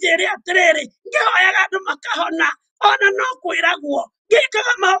no ũnjĩre atĩrĩrĩ, ngĩhoyaga andũ makahona, ona no kwĩragwo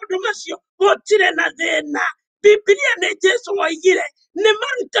ngĩkaga maũndũ macio, gũtirĩ na thĩna. Bibilia nĩ Jesu oigire nĩ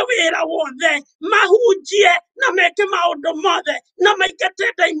marute wĩra wothe, mahunjie na meke maũndũ mothe, na maingate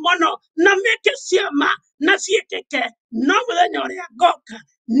ndaimono na meke ciama na ciĩkĩke. No mũthenya ũrĩa ngoka,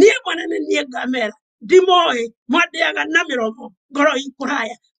 niĩ mwene nĩ niĩ ngamera, ndimoĩ mwandĩaga na mĩromo ngoro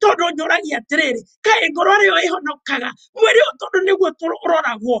ikũraya, tondu njũragia atĩrĩrĩ, kaĩ ngoro arĩyo ĩhonokaga mwĩrĩ ũyũ tondu nĩguo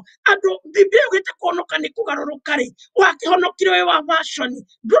ũroragwo. Andũ Biblia yugĩte kũhonoka nĩ kũgarũrũka rĩ, wakĩhonokire wĩ wa version,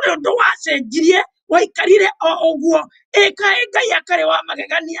 ndũrĩ ũndũ wacenjirie, waikarire o ũguo. Kaĩ Ngai akarĩ wa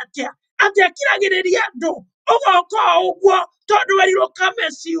magegania atĩ akiragĩrĩria andũ ũgoka o ũguo tondu werirũka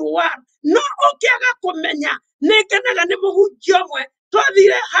meci you are. No ũkĩaga kũmenya, nĩngenaga nĩ mũhunjia ũmwe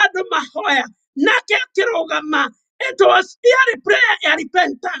twathire handũ mahoya nake akĩrũgama. It was prayer ya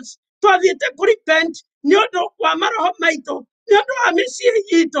repentance. Twathiĩte kũ repent nĩ ũndũ wa maroho maitũ, nĩ ũndũ wa mĩciĩ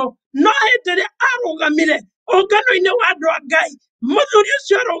itũ. No hĩndĩ ĩrĩa arũgamire ũngano-inĩ wa andũ a Ngai, mũthuri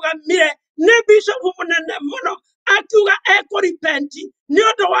ũcio arũgamire nĩ bishop mũnene mũno, akiuga ekũripenti nĩ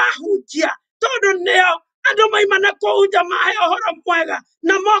ũndũ wa hunjia, tondu nĩo andũ maima na kũu nja mahe ũhoro mwega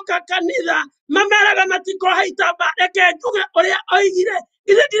na moka kanitha mameraga matikohe itambaya. Reke njuge ũrĩa oigire,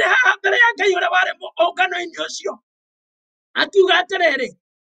 githĩ ndirĩ haha mbere ya Ngai ũrĩa warĩ ũngano-inĩ ũcio, akiuga atĩrĩrĩ,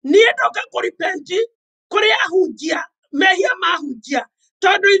 niĩ ndoka kũripenti kũrĩ ahunjia, mehia mahunjia,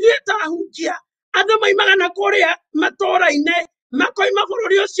 tondu ithuĩ ta ahunjia andũ maimaga na kũrĩa matũũra-inĩ, makoima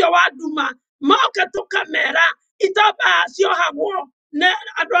bũrũri ũcio wa nduma, moka tũkamera itambaya ciohagwo na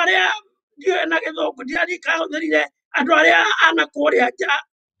andũ arĩa ndiũĩ na gĩthũngũ, ndiririkana ahũthĩrire andũ arĩa ana kũrĩa nja,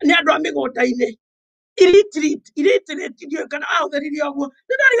 nĩ andũ a mĩgũnda-inĩ, illiterate ndiũĩ kana ahũthĩrire ũguo,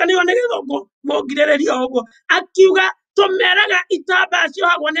 nĩndariganĩrwo nĩ gĩthũngũ, mũngirĩrĩrie ũguo. Akiuga tũmeraga itambaya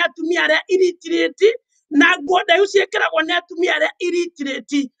ciohagwo nĩ atumia arĩa illiterate na nguo ndaihu ciĩkĩragwo nĩ atumia arĩa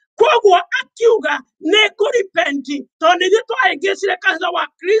illiterate. Koguo akiuga nĩ kũripenti tondu ithuĩ twahĩngĩcire kanitha wa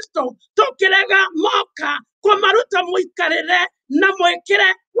Kristo tũkĩrega moka kũmaruta mũikarĩre na mwĩkĩre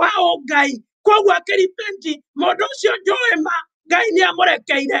wa ũngai. Koguo akĩripenti, mũndũ ũcio njũĩ ma Ngai nĩ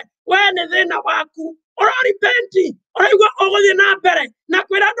amũrekeire. We nĩ thĩna waku, ũroripenti, ũraigua ũgũthiĩ na mbere na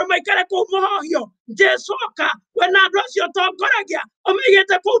kwĩra andũ maikare kũu mũhohio. Jesu oka, we na andũ acio ũtongoragia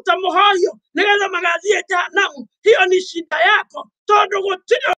ũmaigĩte kũu ta mũhohio nĩgetha magathiĩ jehanamu. Hiyo ni shida yako, tondu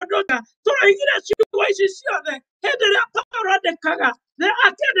gũtirĩ ũndũ tũroigire ciugo ici ciothe hĩndĩ ĩrĩa Paulo andĩkaga,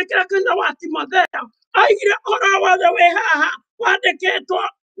 akĩandĩkĩra kanitha wa Timotheo, oigire ũhoro wothe wĩ haha wandĩkĩtwo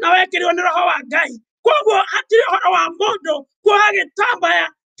na wekĩrirwo nĩ Roho wa Ngai. Koguo hatirĩ ũhoro wa mũndũ kuoha gĩtambaya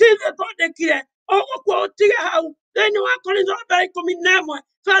tithuĩ twandĩkire, ũgũkua ũtige hau. Thĩinĩ wa Korintho wa mbere 11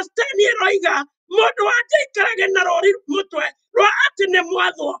 verse 10 ĩroiga mũndũ wanja aikarage na rũũri mũtwe rwa atĩ nĩ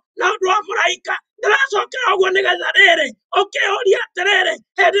mwathwo na ũndũ wa mũraika. Ndĩracokera ũguo nĩgetha rĩrĩ ũkĩũria atĩrĩrĩ,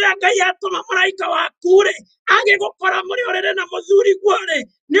 hĩndĩ ĩrĩa Ngai atũma mũraika waku-rĩ agĩgũkora mũrĩ ũrĩrĩ na mũthuri guo-rĩ,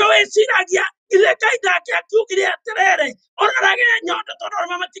 nĩ wĩciragia githĩ Ngai ndangĩakiugire atĩrĩrĩ, ũrorage nyondo tondu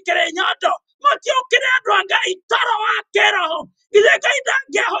arũme matikĩrĩ nyondo, mũtiũkĩre andũ a Ngai toro wa kĩroho. Githĩ Ngai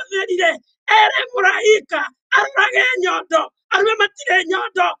ndangĩahũthĩrire ere mũraika arorage nyondo, arũme matirĩ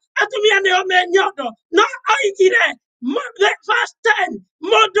nyondo, atumia nĩo me nyondo. No oigire verse 10,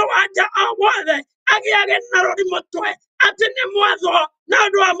 mũndũ wanja o wothe agĩage na rũũri mũtwe atĩ nĩ mwathwo na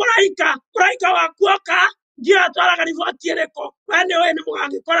ũndũ wa mũraika. Mũraika waku oka, ndiũĩ atwaraga riboti ĩrĩkũ. We nĩũĩ nĩ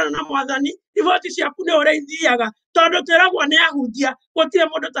mũgagĩkorana na Mwathani, riboti ciaku nĩ ũrĩithiaga tondu twĩragwo nĩ ahunjia gũtirĩ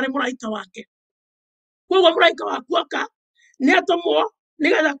mũndũ ũtarĩ mũraika wake. Koguo mũraika waku oka, nĩ atũmwo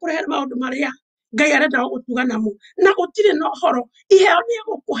nĩgetha kũrehe maũndũ marĩa Ngai arenda gutugana mu na gutire no horo iheo ni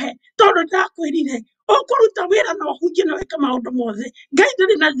gukuhe tondu ndakwirire ukuruta wira no hunjie na weka maundu mothe Ngai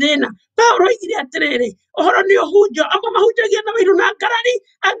ndari na thina Paulo igire atiriri uhoro ni uhunjo amwe mahunjagia na wairu na ngarari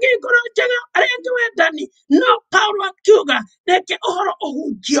angi ngoro njega aria angi wendani no Paulo akiuga reke uhoro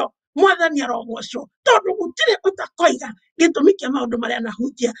uhunjio mwathani arogocwo tondu gutire utakoiga gitumi kia maundu maria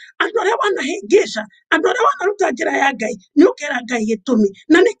nahunjia andu aria wanahingica andu aria wanaruta njira ya Ngai ni ukera Ngai gitumi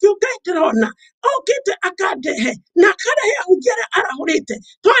na nikio Ngai ndirona okite akandehe na akarehe ahunjia aria arahurite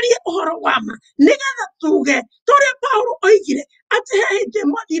twarie uhoro wa ma nigetha tuge turia Paulo oigire ati he hindi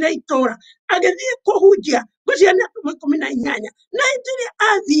mwathire itura agithie kuhunjia guciania andũ 18 na hindi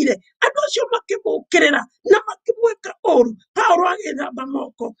athire andu acio makimukirira na makimwika uru Paulo agithamba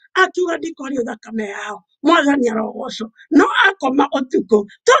moko akiuga ndikorio thakame yao mwathani arogocwo no akoma utuku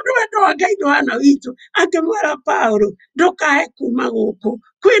tondu wendo wa Ngai ndwana witu akimwira Paulo ndukae kuma guku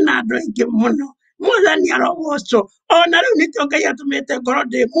kwina andu aingi muno mwathani arogocwo ona riu nikio Ngai atumite ngoro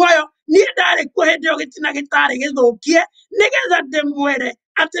ndi muoyo nie ndari kuo hindi o gitina gitari githukie nigetha ndimwire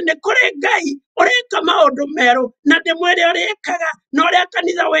ati ni kuri Ngai urika maundu meru na ndimwire urikaga na uria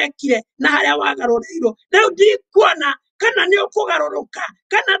kanitha wekire na haria wagarurirwo riu ndikuona kana ni ukugaruruka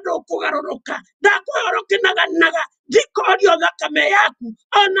kana ndukugaruruka ndakwihorokinaga ndikorio thakame yaku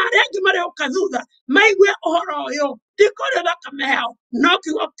ona aria angi mari uka thutha maigue uhoro uyu ndikorio thakame yao no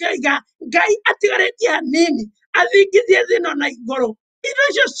kiugo kiaiga Ngai atigaritie hanini athingithie thino na iguru indo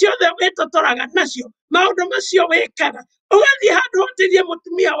icio ciothe witotoraga nacio maundu macio wikaga ugathie handu hotithie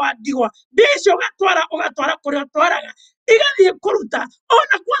mutumia wa ndigwa mbica ugatwara kuria utwaraga igathie kuruta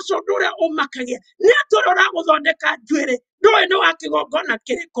ona kwaco undu uria umakagia ni atwara uraguthondeka njuiri ndui ni wa kigongona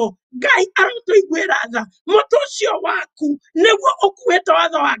kiriko Ngai arotuiguira tha mutu ucio waku niguo ukuite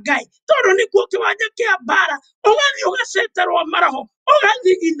watho wa Ngai tondu nikuo kiwanja kia mbara ugathie ugaceterwo maroho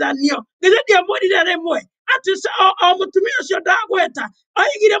ugathigithanio githĩ ndiamwĩrire rimwe ati o mutumia ucio ndagweta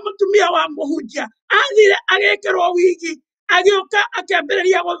oigire mutumia wa muhunjia athire agikirwo wigi agioka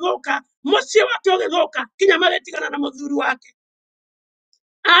akiambiriria guthuka mucii wake ugithuka kinya magitigana na muthuri wake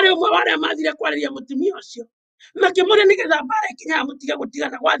ari umwe wa aria mathire kwariria mutumia ucio makimuria nigetha mbara ikinya mutige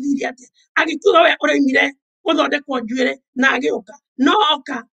gutigana gwathire atia agikuga we uraimire guthondekwo njuiri na agioka no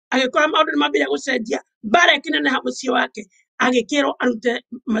oka agikora maundu nimambire gucenjia mbara ikineneha mucii wake agikirwo arute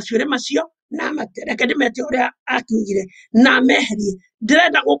macuire macio na matereke ndimete uria akiugire na meherie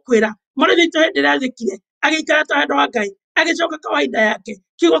ndirenda gukwira murithi to hindi rathikire agikara ta wendo wa Ngai agicoka kawaida yake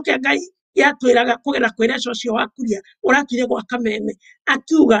kiugo kia Ngai yatwiraga kugera kwira ucio wakuria uratwire gwa kameme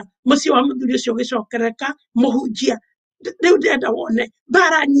akiuga mucii wa muthuri ucio gicokereka muhunjia riu ndenda wone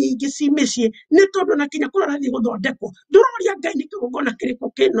mbara nyingi ci micii ni tondu na kinya kurarathie guthondekwo nduroria Ngai ni kigongona kiriko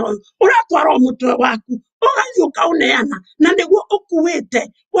kina uyu uratwara mutwe waku ugathie ukauneana na niguo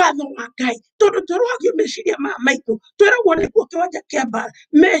ukuite watho wa Ngai tondu twirohagio meciria ma maitu twiragwo niguo kiwanja kia mbara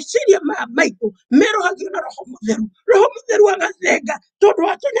meciria ma maitu merohagio na roho mutheru agathenga tondu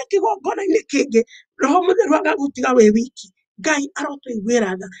watonya kigongona-ini kingi roho mutheru agagutiga wi wiki Ngai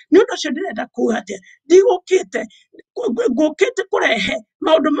arotuiguira tha ni undu ucio ndirenda kuga atia ndigukite kurehe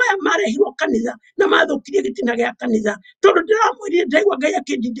maundu maya marehirwo kanitha na mathukirie gitina gia kanitha tondu ndiramwirire ndaigua Ngai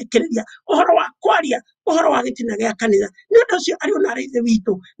akindindikiriria uhoro wa kwaria uhoro wa gitina gia kanitha ni undu ucio ari ona ari ithe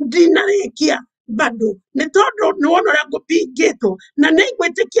witu ndinarikia bado ni tondu ni wona uria ngupingitwo na ni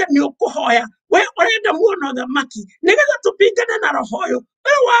ngwitikia ni ukuhoya we urenda muono thamaki nigetha tupingane na roho uyu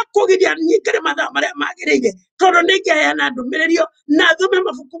uyu wa kugiria nyingire mathaa maria magirire tondu ningiheana ndumiririo na thume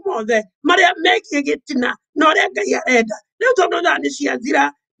mabuku mothe maria megie gitina na uria Ngai arenda riu tondu thaa ni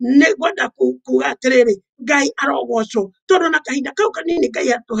ciathira ni ngwenda kuga atiriri Ngai arogocwo tondu na kahinda kau kanini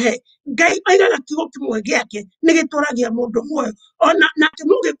Ngai atuhe Ngai aigaga kiugo kimwe giake ni gituragia mundu muoyo ona nake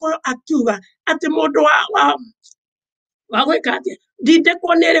mugikuyu akiuga ati mundu wa gwika atia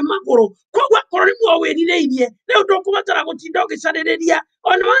ndindikwo niri maguru koguo akorwo ni muo wirireirie riu ndukubatara gutinda ugicaririria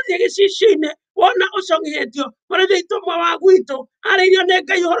ona wathie gicicio-ini wona ucong'itio murithi itu mwe wa gwitu ariirio ni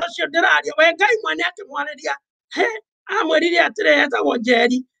Ngai uhoro ucio ndiraria we Ngai mwene akimwariria amwirire atiri etagwo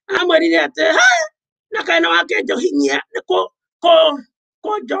Njeri amwirire ati na kaina wake Njohinyia ni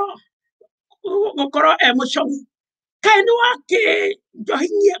gukorwo mucongi kaina wake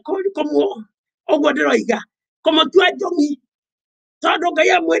Njohinyia kumwo uguo ndiroiga kumutua njongi tondu Ngai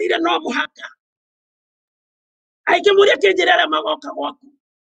amwirire no muhaka aikimuria kinjira aria magoka gwaku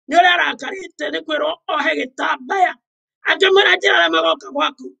ni uria arakarite ni kwirwo ohe gitambaya akimwira njira aria magoka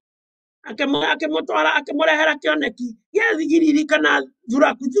gwaku akimutwara akimurehera kioneki gia thigiriri kana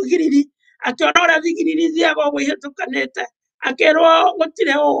thuraku thigiriri akiona uria thigiriri thiaga uguo ihitukanite akirwo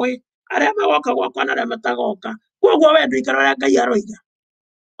gutire uwi aria magoka gwakwa na aria matagoka koguo we nduikara uria Ngai aroiga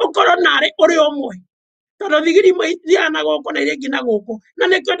ukorwo nare uri omwe tondu thigiri imwe ithiana goko na iria ingĩ na goko na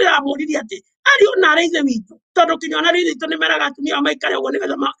nĩkĩo ndĩramũririe atĩ ari onare ithe witũ tondu kinya ona ithe witũ nĩmeraga atumia ao maikare ũguo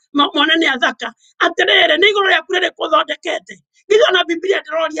nĩgetha mone nĩ athaka atĩrĩrĩ nĩ igũrũ rĩaku rĩrĩ kũthondekete githĩ ona Biblia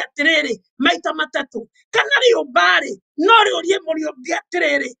ndĩroria atĩrĩrĩ maita matatũ kana rĩũmba-rĩ no rĩũrie mũrĩũmbi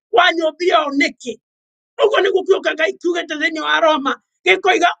atĩrĩrĩ wanyũmbire ũũ nĩkĩ ũguo nĩguo kĩũka Ngai kiugĩte thĩinĩ wa Roma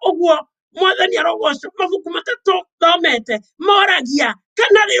gĩkoiga ũguo Mwathani arogocwo mabuku matatũ thomete moragia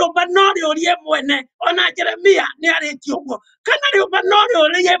kana rĩũmba no rĩũrie mwene ona Jeremia nĩ arĩtie ũguo kana rĩũmba no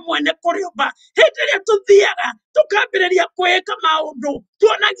rĩũrie mwene kũrĩũmba hĩndĩ ĩrĩa tũthiaga tũkambĩrĩria kwĩka maũndũ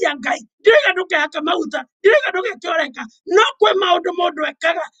tuonagia Ngai ndĩrauga ndũkehaka maguta ndĩrauga ndũgeke ũreka no kwĩ maũndũ mũndũ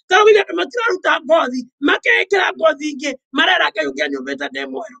ekaga tondũ githĩ andũ matiraruta ngothi makegĩkĩra ngothi ingĩ marera Ngai ũngĩ anyũmbĩte ndĩ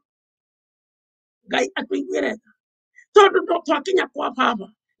mwerũ Ngai atũiguĩre tha tondu twakinya kwa baba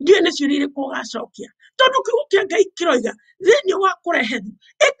ndiũĩ nĩ ciũria irĩkũ ũgacokia tondu kiugo kĩa Ngai kĩroiga thĩinĩ wa kũrehe thũ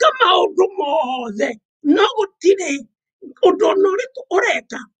ĩka maũndũ mothe no gũtirĩ ũndũ ona ũrĩkũ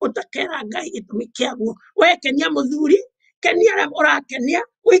ũreka ũtakera Ngai gĩtũmi kĩaguo we kenia mũthuri kenia arĩa ũrakenia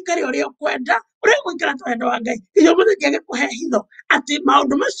ũikare ũrĩa ũkwenda ũrĩa ũgũikara ta wendo wa Ngai githĩ ũmũthĩ ndiagĩkũhe hitho atĩ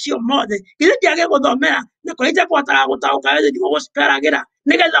maũndũ macio mothe githĩ ndiagĩgũthomera na kũrĩa itakũhotaga gũtaũka wethe ndigũgũcitaragĩra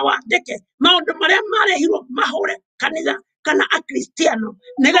nĩgetha wandĩke maũndũ marĩa marehirwo mahũre kanitha kana akristiano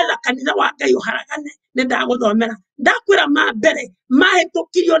nĩgetha kanitha wa Ngai ũharagane nĩ ndagũthomera ndakwĩra ma mbere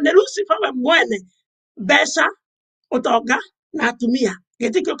mahĩtũkirio nĩ Lucifer we mwene mbeca ũtonga na atumia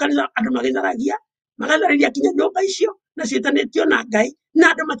gĩtĩkio kanitha andũ magĩtharagia magatharĩria kinya nyũmba icio na ciĩtanĩtio na Ngai na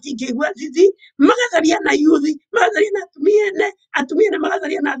andũ matingĩigua thithi magatharia na yuthi magatharia na atumia ene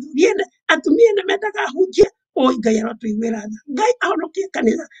magatharia na athuri ene atumia ene mendaga hunjie oi Ngai arotũiguĩra tha Ngai ahonokie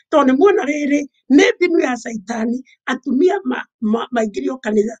kanitha tondũ nĩmuona rĩrĩ nĩ mbinu ya Saitani atumia maingĩrio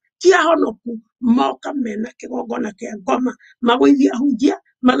kanitha ti ahonoku moka mena kĩgongona kĩa ngoma magũithia hunjia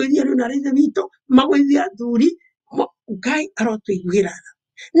magũithia rĩu na ithe witũ magũithia athuri Ngai arotũiguĩra tha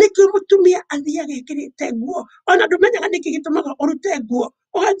nĩkĩo mũtumia athiaga ekĩrĩte nguo ona ndũmenyaga nĩkĩ gĩtũmaga ũrute nguo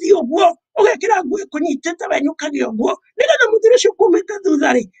ũgathiĩ ũguo ũgekĩra nguo ĩkũnyitĩte wenyũkage ũguo nĩgetha mũthuri ũcio kumĩte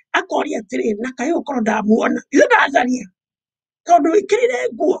thutha-rĩ akoria atĩrĩrĩ na kaĩ ũkorwo ndamuona ithe ndazaria tondu wĩkĩrĩre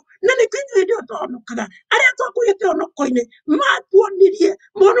nguo na nĩkĩo ithuĩ ndio tũhonokaga arĩa twakũrĩte honoko-inĩ matuonirie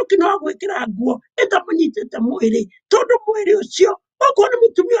mũhonoki no gwĩkĩra nguo ĩtamũnyitĩte mwĩrĩ tondu mwĩrĩ ũcio okorwo nĩ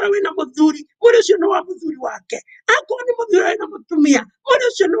mũtumia ũrĩa wĩna mũthuri mwĩrĩ ũcio nĩ wa mũthuri wake akorwo nĩ mũthuri ũrĩa wĩna mũtumia mwĩrĩ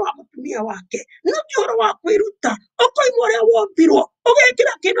ũcio nĩ wa mũtumia wake no ti ũhoro wa kwĩruta ũkoima ũrĩa wombirwo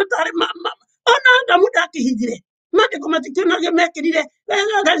ũgekĩra kĩndũ tarĩ ona Adamu ndakĩhithire maandĩko matikĩonagia mekĩrire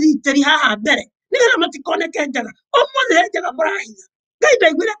gathitĩri haha mbere nĩgetha matikoneke njaga ũmũthĩ he njaga mũrahitha Ngai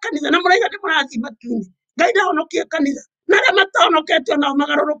ndaiguĩra kanitha na mũraiga ndĩmũrathiĩ matu-inĩ Ngai ndahonokie kanitha na arĩa matahonoketio nao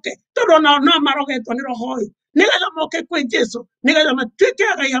magarũrũke tondũ onao no marogetwo nĩ roho ũyũ nĩgetha moke kwĩ Jesũ nĩgetha matuĩke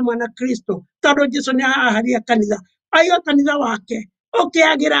agai hamwe na Kristo tondũ Jesũ nĩ araharia kanitha aiga kanitha wake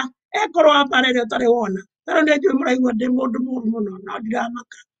ũkĩagĩra ekorwo wa mbara ĩrĩa ũtarĩ wona tondũ nĩ njũĩ mũraigua ndĩ mũndũ mũũru mũno no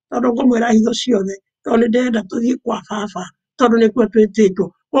ndiramaka tondũ ngũmwĩra hitho ciothe tondũ nĩ ndĩrenda tũthiĩ kwa baba tondũ nĩkuo twĩtĩtwo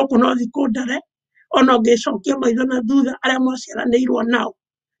gũkũ no thikũ ndare ona ũngĩcokia maitho na thutha arĩa mwaciaranĩirwo nao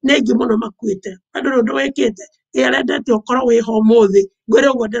nĩ aingĩ mũno makuĩte andũ nĩ ũndũ wĩkĩte arendete ũkorwo wĩho ũmũthĩ ngwĩre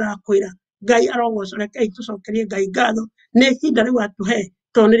ũguo ndĩrakwĩra Ngai arogocwo rekei tũcokerie Ngai ngatho nĩ ihinda rĩu atũhe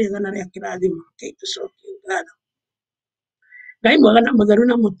tondũ nĩ rĩega na rĩa kĩrathimo rekei tũcokie ngatho Ngai mwega na mũtheru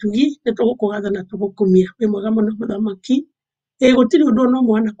na mũtugi nĩ tũgũkũgatha na tũgũkumia wĩ mwega mũno mũthamaki gũtirĩ ũndũ ona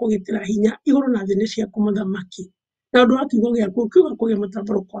ũmwe na kũgĩtĩra hinya igũrũ na thĩ nĩ ciaku mũthamaki na ũndũ wa kiugo gĩaku ũkiuga kũgĩa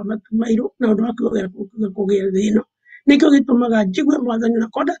mũtambũrũko wa matu mairũ na ũndũ wa kiugo gĩaku ũkiuga kũgĩa thĩ ĩno nĩkĩo gĩtũmaga njigue Mwathani na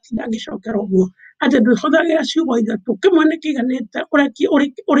korwo ndatinda ngĩcokera ũguo atĩ ndũhũthagĩra ciugo ithatũ kĩmwe nĩ kĩiganĩte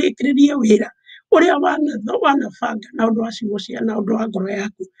ũrĩkĩrĩrie wĩra ũrĩa wanabanga na ũndũ wa ciugo cia na ũndũ wa ngoro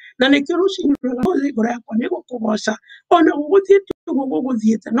yaku na nĩkĩo rũciinĩ rwega mũthĩ ngoro yakwa nĩ gũkũgoca ona gũgũthiĩte ũguo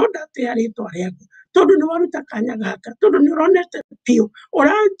gũgũthiĩte no ndatĩa rĩtwa rĩaku tondũ nĩ waruta kanya gaka tondũ nĩ ũronete biũ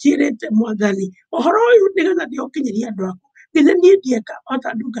ũranjĩrĩte Mwathani ũhoro ũyũ nĩgetha ndĩũkinyĩrie andũ aku githĩ niĩ ndieka ota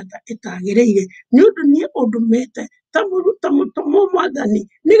ndungata ĩtagĩrĩire nĩ ũndũ niĩ ũndũmĩte ta mũtũmwo Mwathani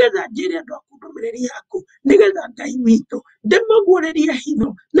nĩgetha njĩre andũ aku ndũmĩrĩri yaku nĩgetha Ngai witũ ndĩmaguũrĩrie hitho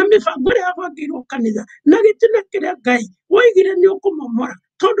na mĩbango ĩrĩa yabangĩirwo kanitha na gĩtĩna kĩrĩa Ngai woigire nĩ ũkũmomora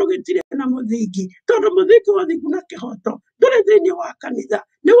tondũ gĩtirĩ na mũthingi tondũ mũthingi wa ũthingu na kĩhoto ndũrĩ thĩinĩ wa kanitha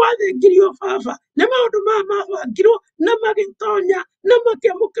nĩ wathĩngirio baba nĩ maũndũ maya mabangirwo na magĩtonya na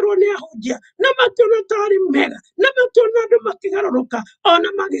makĩamũkĩrwo nĩ ahunjia na makĩona tarĩ mega na makĩona andũ makĩgarũrũka ona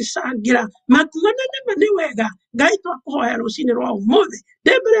magĩcangĩra makiuga na nĩma nĩ wega. Ngai twakũhoya rũcinĩ rwa ũmũthĩ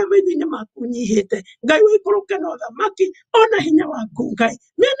ndĩ mbere ya maitho-inĩ maku nyihĩte, Ngai wĩikũrũke na ũthamaki ona hinya waku Ngai,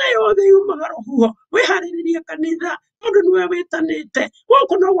 mĩena yothe yumaga rũhuho wĩharĩrĩrie kanitha tondũ nĩwe wĩtanĩte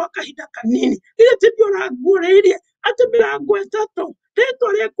gũkũ no gwa kahinda kanini. Githĩ ti ndio ũranguũrĩirie atĩ mĩrango ĩtatũ rĩtwa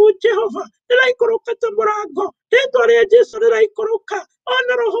rĩaku Jehova rĩraikũrũka ta mũrango, rĩtwa rĩa Jesũ rĩraikũrũka,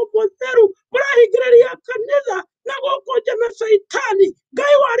 ona Roho Mũtheru mũrahingĩrĩria kanitha na gũkũ nja na Saitani.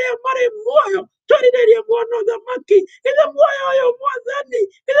 Ngai warĩa marĩ muoyo twarĩrĩrie muono ũthamaki, githĩ muoyo ũyũ Mwathani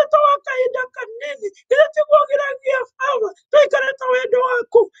githĩ to wa kahinda kanini, githĩ tiguo ũgiragia baba tũikare ta wendo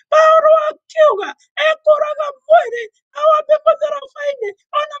waku. Paulo akiuga ekũraga mwĩrĩ awambe mũtharaba-inĩ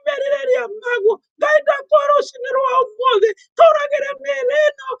ona merirĩria maguo. Ngai ndakwĩra rũcinĩ rwa ũmũthĩ tũragĩre mĩĩrĩ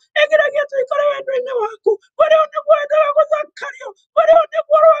ĩno ĩgiragia tũikare wendo-inĩ waku. Ũrĩa nĩguo wendaga gũthakario, ũrĩa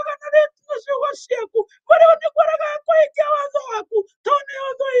nĩguo rwaganĩrĩtie ciugo ciaku, ũrĩa nĩguo regaga kũhingia watho waku tondũ nĩyo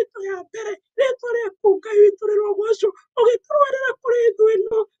thũ itũ ya mbere. Rĩtwa rĩaku Ngai witũ rĩrogocwo ũgĩtũrũĩrĩra kũrĩ thũ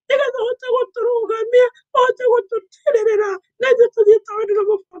ĩno nĩgetha ũhote gũtũrũgamia, ũhote gũtũtirĩrĩra na ithuĩ tũthiĩ ta wendo na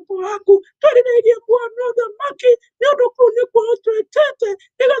mũbango waku. Twarĩrĩirie muono ũthamaki nĩ ũndũ kũu nĩkuo ũtwĩtĩte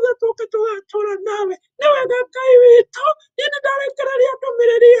nĩgetha tũke tũgatũũra nawe. Nĩ wega Ngai witũ, niĩ nĩndarekereria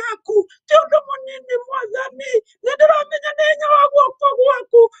ndũmĩrĩri yaku ti ũndũ mũnini Mwathani, nĩndĩramenya nĩ hinya wa guoko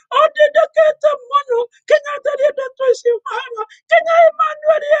gwaku ũndindĩkĩte mũno nginya tharie ndeto ici baba, nginya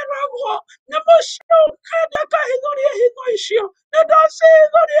Emmanuel eragwo nĩ mũcuke ndakahithũrie hitho icio.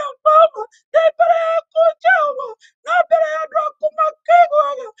 Nĩndacihithũria baba ndĩ mbere yaku Jehova na mbere ya andũ aku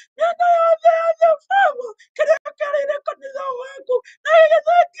makĩgwaga mĩena yothe ya thĩ baba, kĩrĩa kĩarĩire kanitha waku na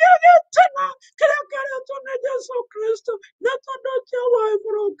gĩgĩthengia gĩtĩna kĩrĩa kĩaretwo nĩ Jesũ Kristo. Na tondũ Jehova wĩ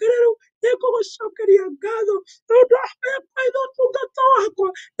mũrũngĩrĩru nĩngũgũcokeria ngatho tondũ ndahoya kwaitha ũtungata wakwa,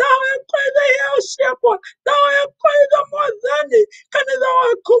 ndahoya kwaitha iheo ciakwa, ndahoya kwaitha Mwathani kanitha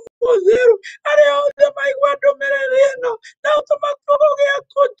waku mũtheru, arĩa othe maigua ndũmĩrĩri ĩno ndatũma kiugo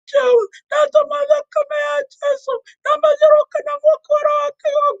gĩaku Jehova, ndatũma thakame ya Jesũ ndamathiũrũrũke na mũkũro wa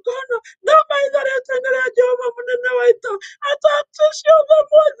kĩgongona ndamaitha rĩtwa-inĩ rĩa Jehova mũnene wa ita. Atatu ciothe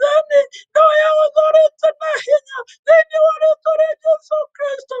Mwathani ndahoya ũthũrĩte na hinya thĩinĩ wa rĩtwa rĩa Jesũ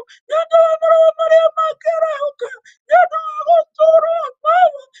Kristo, nĩ ũndũ wa marũa marĩa mangĩarahũka, nĩ ũndũ wa gũtũũrwo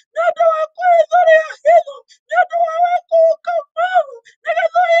baba, nĩ ũndũ wa kwĩhithũria hitho, nĩ ũndũ wa wĩkũũka baba,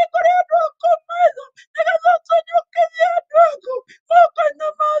 nĩgetha hingũre andũ aku maitho, nĩgetha ũtũnyũkithie andũ aku moko-inĩ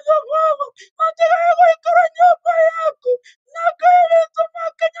ma thũ baba, matigae gũikara nyũmba yaku na Ngai witũ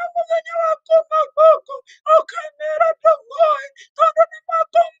makinya mũthenya wa kuuma gũkũ ũkamera ndũmũĩ tondũ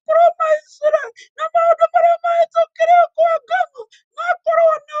nĩmakompromaicire na maũndũ marĩa mahĩtũkire kwa ngano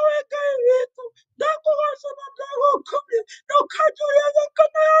makorwo nawe Ngai witũ. Ndakũgoca na ndagũkumia ndũkanjũria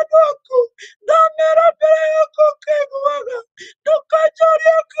thakame ya andũ aku, ndamera mbere yaku ũkĩiguaga,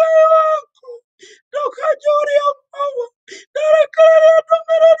 ndũkanjũria Ngai waku, ndũkanjũria baba, ndarekereria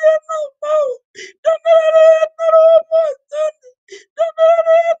ndũmĩrĩri ĩno baba, ndũmĩrĩri ĩno Roho Mwathani,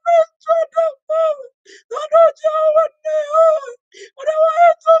 ndũmĩrĩri ĩno twenda baba, tondũ Jehova nĩwe ũrĩa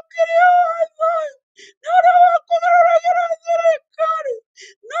wahĩtũkirie watho nĩ ũrĩa wakũgarũragĩra thirikari,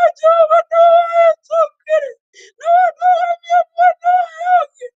 na Jehova nĩwe wahĩtũkirie na watũhamia mwena ũyũ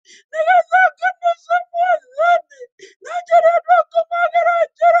ũngĩ nĩgetha kanitha Mwathani na njĩra andũ aku magera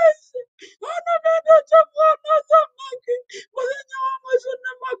njĩra ici ona mendete kuona thamaki mũthenya wa mũico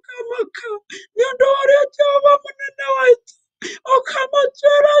nĩmakamaka nĩ ũndũ wa ũrĩa Jehova mũnene wa ita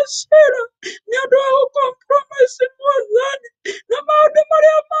ũkamatuĩra ciira nĩ ũndũ wa gũkompromaisi Mwathani na maũndũ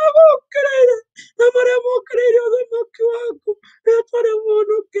marĩa magũkĩrĩire na marĩa mokĩrĩire ũthamaki waku. Rĩtwa rĩa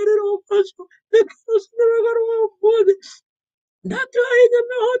mũhonokia rĩrogocwo rĩkĩrũcinĩraga rwa ũmũthĩ. Ndakĩra hinya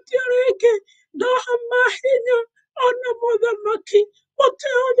na ũhoti rĩngĩ ndoha mahinya ona mũthamaki mũtĩ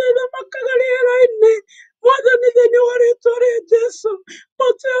yothe ĩthamakaga rĩera-inĩ Mwathani thĩinĩ wa rĩtwa rĩa Jesũ,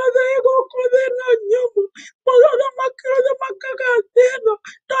 mũtĩ yothe ĩgũkũ thĩ ĩno nyũmũ, mũthamaki ũthamakaga thĩ ĩno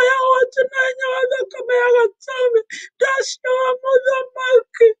ndoya ũhoti na hinya wa thakame ya gatame ndaciũa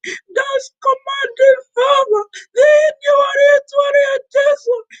mũthamaki ndacikomandi baba thĩinĩ wa rĩtwa rĩa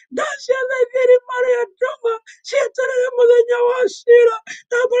Jesũ, ndaciatha ithirima rĩa nduma cieterere mũthenya wa ciira,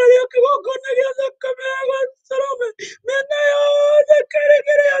 ndambararia kĩgongona gĩa thakame ya gatũrũme mĩena yothe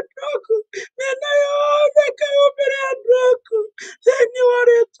kĩrĩgĩrĩre andũ aku, mĩena yothe kĩhumbĩre andũ aku thĩinĩ wa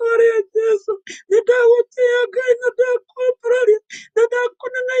rĩtwa rĩa Jesũ. Nĩndagũtĩĩa Ngai na ndakwambararia na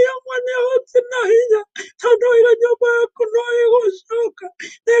ndakũneneia mwene ũhoti na hinya tondũ oiga nyũmba yaku no ĩgũcoka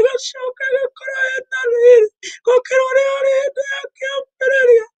na ĩgacoka ĩgĩkorwo ĩna riri gũkĩra ũrĩa yarĩ hĩndĩ ya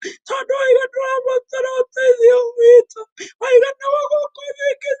kĩambĩrĩria.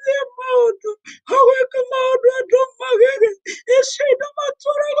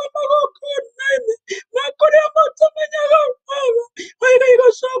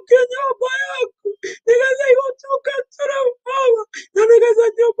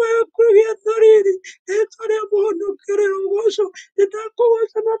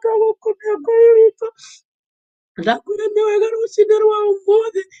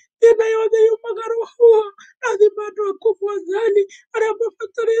 mothe ina yothe yumagara huo rathima andu aku mwathani aria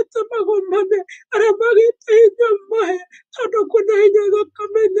mabatarite magomane aria magite hinya mahe tondu kwina hinya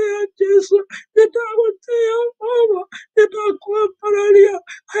thakame-ini ya Jesu nindagutia Baba nindakwambararia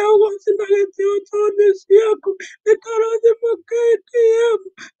haya ũgooci na gĩtĩo tondũ ciaku nĩndarathima KTM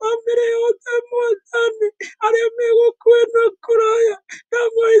bamĩrĩ yothe mwathani arĩa megũkuĩna kũraya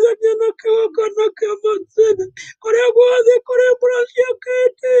ndamũraithania na kĩgongona kĩa Mathĩni kũrĩa guothe kũrĩ mbura cia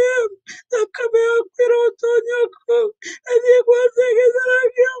KTM thakame yaku ĩrotonya kũu ĩthiĩ gwothe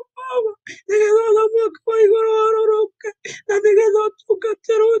ĩgĩtheragia Baba nĩgetha ũthamaki wa igũrũ warũrũke na nĩgetha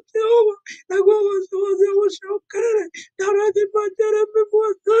ũtungatĩrwo Jehova naguo ũgooci wothe ũgũcokerere ndarathima Jeremy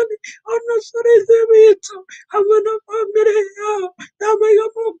mwathani ona Corithi witũ hamwe na bamĩrĩ yao ndamaiga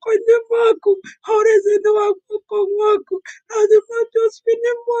moko-inĩ maku ũrĩ-thĩinĩ wa guoko gwaku rathima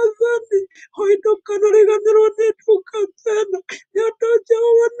Josephine mwathani hoy ndũkanariganĩrwo nĩ ndungata ĩno nĩũndũ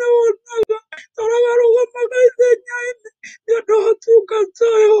Jehova nĩwonaga tũraga rũgamaga ithenya-inĩ nĩũndũ wa ũtungata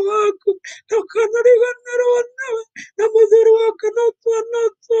ũyũ waku ndũkanariganĩrwo nĩwe na mũthuri wake na twana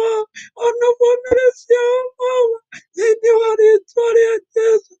twao ona bamĩrĩ ciao Baba thĩinĩ wa rĩĩtwa rĩa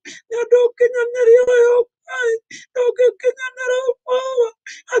Jesũ nĩũndũ ũkinyanĩria ũyũ Ngai ndũngĩkinyanĩra Baba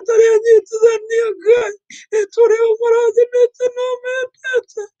hatarĩ anyitithania Ngai rĩĩtwa rĩu mũrathimĩte na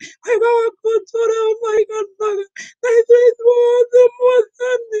ũmendete wega waku ũtũũre ũmaiganaga na ithuĩ ithuothe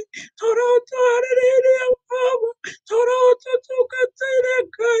mwathani tũra ũtũharĩrĩirie Baba tũra ũtũtungatĩire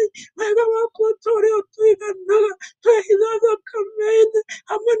Ngai wega waku ũtũũre ũtũiganaga twehitha thakame-inĩ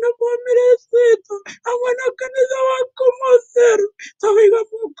hamwe na bamĩrĩ citũ hamwe na kanitha waku mũtheru twawĩiga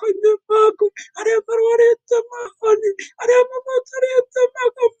moko-inĩ maku arĩa marwarĩte mahoni arĩa mabatarĩte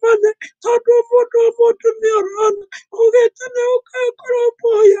magomane tondũ mũndũ o mũndũ nĩorona ugĩte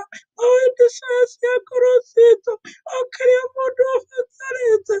nĩũgakũrũmbũiya hĩndĩ cia ngoro citũ o kĩrĩa mũndũ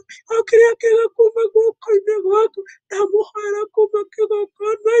abatarĩte o kĩrĩa kĩega kuma guoko-inĩ gwaku ndamũhoera kuma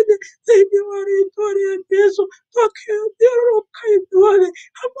kĩgongona-inĩ thĩinĩ wa rĩĩtwa rĩa Jesũ twakĩthiũrũrũka ithuothe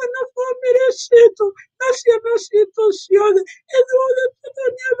hamwe na bamĩrĩ citũ na ciana citũ ciothe ithuothe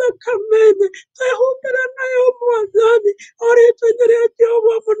tũtonie thakame-inĩ twehumbĩre nayo mwathani o rĩĩtwa-inĩ rĩa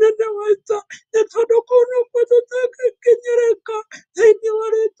Jehova mũnene wa ita nĩ tondũ kũu nĩkuo tũtangĩkinyĩrĩka thĩinĩ wa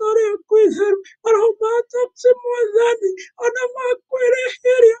rĩĩtwa rĩaku itheru maroho ma taxi mwathani ona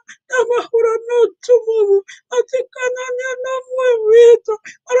makwĩrĩhĩria ndamahũra na ũtumumu matikananie na muoyo witũ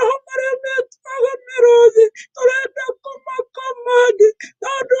maroho marĩa metwaga mĩrũthi tũrenda kũmakomandi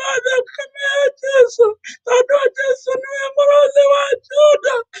tondũ wa thakame ya Jesũ tondũ Jesũ nĩwe mũrũthi wa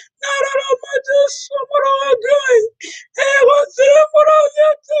Juda na ararama Jesũ mũrũ wa Ngai gũtirĩ mũrũthi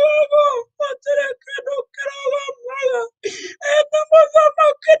ũtigagwo gũtirĩ kĩndũ kĩrũgamaga ena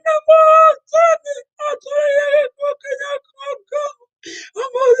mũthamaki na mũhotani atũrĩire gĩkuũ nginya kũngama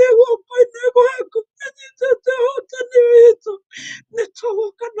ũmũthĩ guoko-inĩ gwaku anyitĩte ũhotani witũ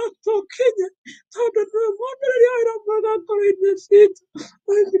nĩtũgũka na tũkinye tondũ nĩwe mwambĩrĩria wĩra mwega ngoro-inĩ citũ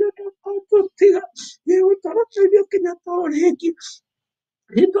oigire ndakatũtiga nĩegũtũrũteithia nginya tũrĩkie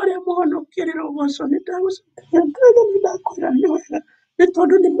rĩĩtwa rĩa mũhonokia rĩrogocwo nĩndagũcokeria ngatho nĩndakwĩra nĩ wega nĩ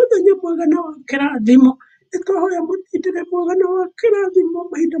tondũ nĩ mũthenya mwega na wa kĩrathimo nĩtwahoya mũtindĩre mwega na wa kĩrathimo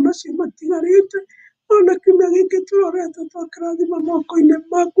mahinda macio matigarĩte ona kiumia gĩkĩ tũrorete twakĩrathima moko-inĩ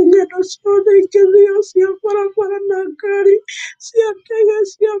maku ng'endo ciothe ikĩthia cia barabara na ngari cia ndege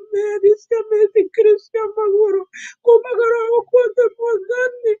cia meri cia mĩithikiri cia magũrũ kumagara guothe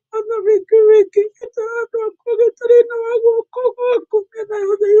mwathani ona wiki gĩtara andũ aku gĩtari-inĩ wa guoko gwaku getha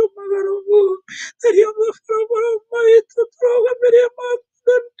yothe yumagara guo theria mabarabara maitũ tũrũgamĩrĩre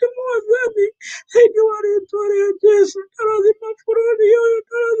mathani mwathani thĩinĩ wa rĩĩtwa rĩa Jesũ ndarathima bũrũri ũyũ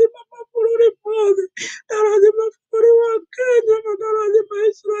ndarathima mabũrũri mothe ndarathima bũrũri wa Kenya na ndarathima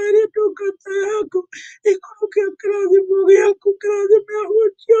Israeli ndungata yaku ikũrũkia kĩrathimo gĩaku kĩrathime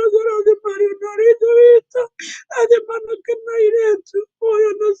ahunjia othe rathima ariũ na a ithe witũ rathima anake na airĩtu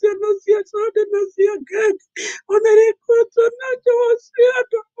oya na ciana cia Sunday na cia ngenge ona iria ikuĩtwo na njaga cia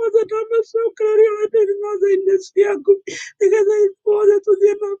andũ othe ndamacokereria wendani na tha-inĩ ciaku nĩgetha ithuothe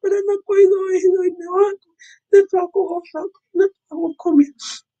tũthiĩ na mbere na kwĩhitha wĩhitho-inĩ waku nĩtwakũgoca nĩtwagũkumia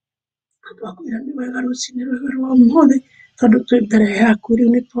twakwĩra nĩ wega rũciinĩ rwega rwa ũmũthĩ tondũ twĩ mbere yaku rĩu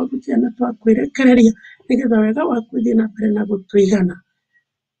nĩtwagũthiĩ na twakwĩrekereria nĩgetha wega waku ũthiĩ na mbere na gũtũigana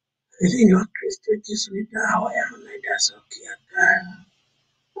thĩinĩ wa Kristo Jesũ nĩndahoya na nĩndacokia ngatho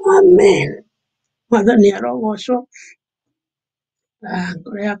amen. Mwathani arogocwo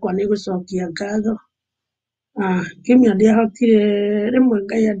ngoro yakwa nĩgũcokia ngatho kiumia ndiahotire rĩmwe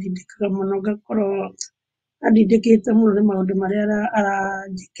Ngai andindĩkaga mũno ngakorwo andindĩkĩte mũno nĩ maũndũ marĩa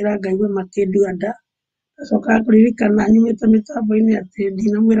aranjĩkĩra ngaigua makĩndua nda Soka kuririkana nyumite mitambo-ini ati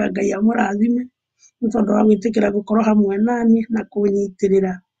ndinamwira Ngai amurathime nĩ tondũ wa gwĩtĩkĩra gũkorwo hamwe nani na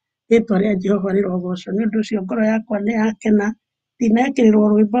kũnyitirĩra rĩtwa rĩa Jehova rĩrogocwo. Nĩ ũndũ ũcio ngoro yakwa nĩ yakena. Ndinekĩrĩrwo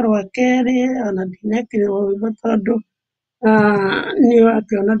rwĩmbo rwa kerĩ ona ndinekĩrĩrwo rwĩmbo tondũ nĩ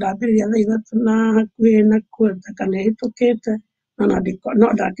wakĩona ndambĩrĩria thaa ithatũ na hakuhĩ na kwota kana ĩhĩtũkĩte, no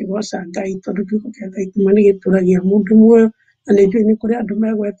ndakĩgoca Ngai tondũ kiugo kĩa Ngai kuma nĩ gĩtũragia mũndũ muoyo, na nĩ njũĩ nĩ kũrĩ andũ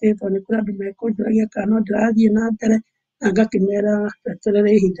megwetĩtwo, nĩ kũrĩ andũ mekũnjũragia kana no ndĩrathiĩ na mbere, na ngakĩmera tweterere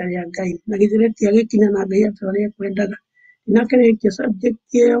ihinda rĩa Ngai, na githĩ rĩtiagĩkinya na Ngai atĩ ũrĩa ekwendaga. Ndinakĩrĩkia subject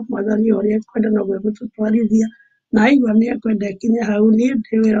ĩyo, Mwathani ũrĩa ekwenda noguo egũtũtwarithia, na aigua nĩ ekwenda ĩkinye hau, niĩ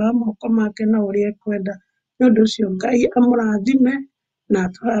ndĩ wĩra wa moko make no ũrĩa ekwenda. Nĩ ũndũ ũcio Ngai amũrathime na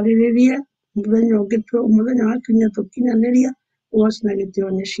atũharĩrĩrie mũthenya wa kiumia tũkinyanĩria gũgocina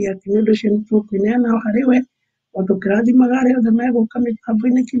gĩtĩ-inĩ ciake. Nĩ ũndũ ũcio nĩ tũkũinĩana harĩ we o tũkĩrathimaga arĩa othe megũka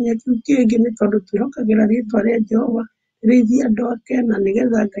mĩtambo-inĩ kiumia kĩu kĩngĩ, nĩ tondũ twĩhokagĩra rĩtwa rĩa Jehova rĩrĩithie andũ ake, na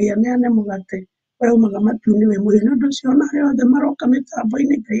nĩgetha Ngai aneane mũgate ũrĩa umaga matu-inĩ we mwene. Nĩ ũndũ ũcio ona arĩa othe maroka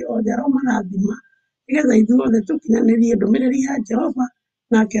mĩtambo-inĩ, Ngai othe aromarathima nĩgetha ithuothe tũkinyanĩrie ndũmĩrĩri ya Jehova,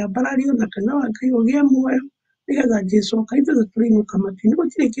 nake ambarario na kanua wa Ngai ũgĩe muoyo, nĩgetha Jesũ oka ithuothe tũrĩinũka matu-inĩ.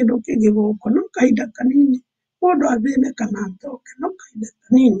 Gũtirĩ kĩndũ kĩngĩ gũkũ, no kahinda kanini mũndũ athĩnĩka na atoke, no kahinda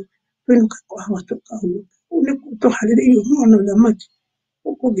kanini twĩnũka kwao tũkahurũka. Kũu nĩkuo tũharĩrĩirio muono thamaki,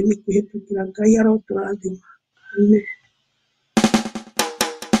 gũkũ kũngĩ nĩ kwĩhĩtũkĩra. Ngai arotũrathima. Amen.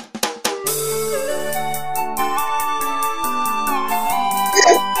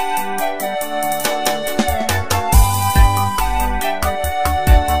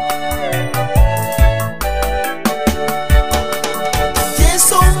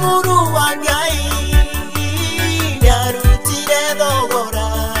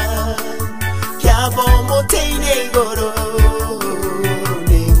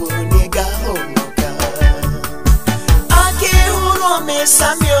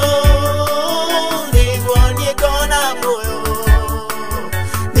 Samio nĩguo niĩ ngona muoyo,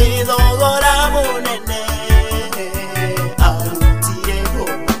 nĩ thogora mũnene arutire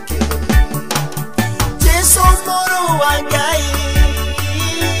hoke. Jesũ mũrũ wa Ngai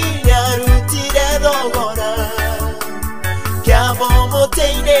nĩarutire thogora kĩambo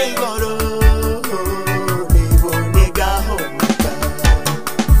mũtĩ-inĩ igũrũ, nĩguo niĩ ngahonoka.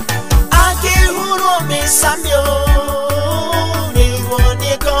 Akĩhurwo mĩcamio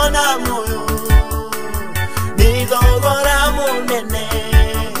kona moyo, ni thogora mũnene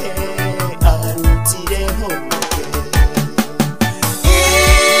arutire hoke.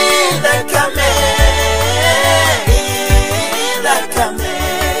 Thakame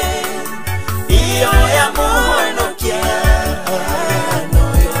iyo ya mũhonokia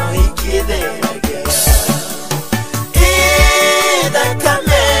noyo ikĩtheragia.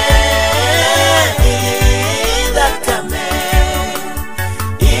 Thakame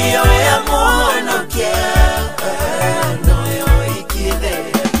iyo ya mũhonokia noyo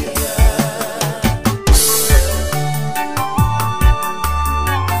ikĩtheragia.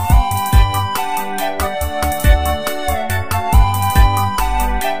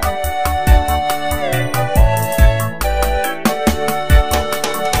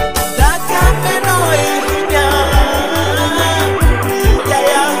 Thakame no ĩhinya kuringa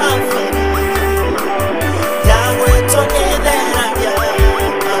ya habari, yagwĩtwo nĩ theragia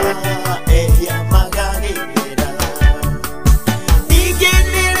ehia magarĩra. Ningĩ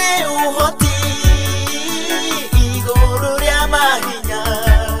nĩrĩ ũhoti igũrũ rĩa mahinya,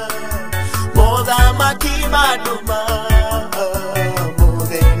 mothamaki manduma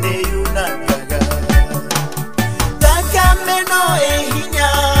mothe nĩyunangaga. Thakame no ĩhinya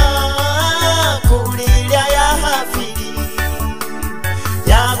kũrĩrĩa ya habiri,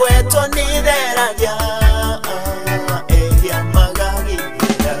 yagwetwo nĩ theragia ehia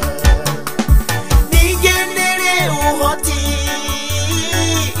magarĩra. Ningĩ nĩrĩ ũhoti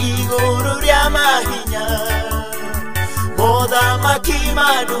igũrũ rĩa mahinya, mothamaki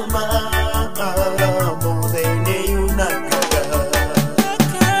manduma mothe nĩyunangaga.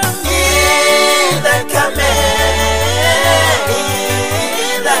 Thakame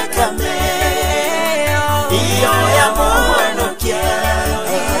iyo ya mũhonokia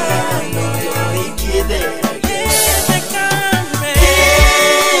noyo ikĩtheragia.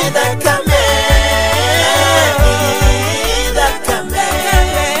 Thakame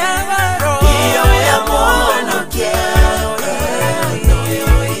iyo ya mũhonokia noyo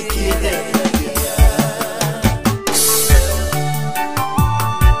ikĩtheragia.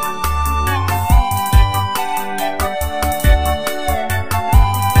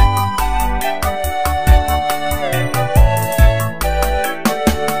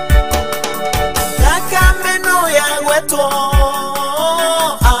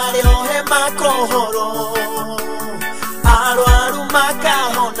 makohoro arwaru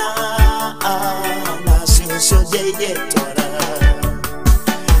makahona na sio jeje tora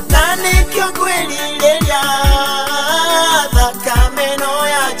nani kyo kweli lelia thakame no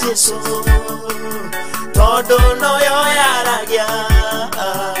ya Jesu todo no yo yaragia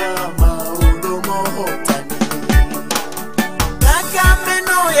maundu mohotani thakame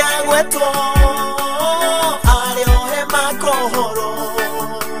no ya gweto ariohe makohoro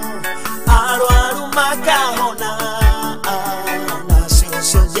arwaru makahona na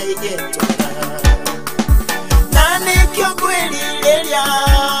sio jeje tora nani kyo kweli lelia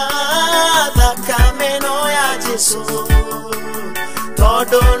thakame no ya Jesu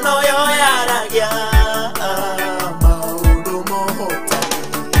todo no yo yaragia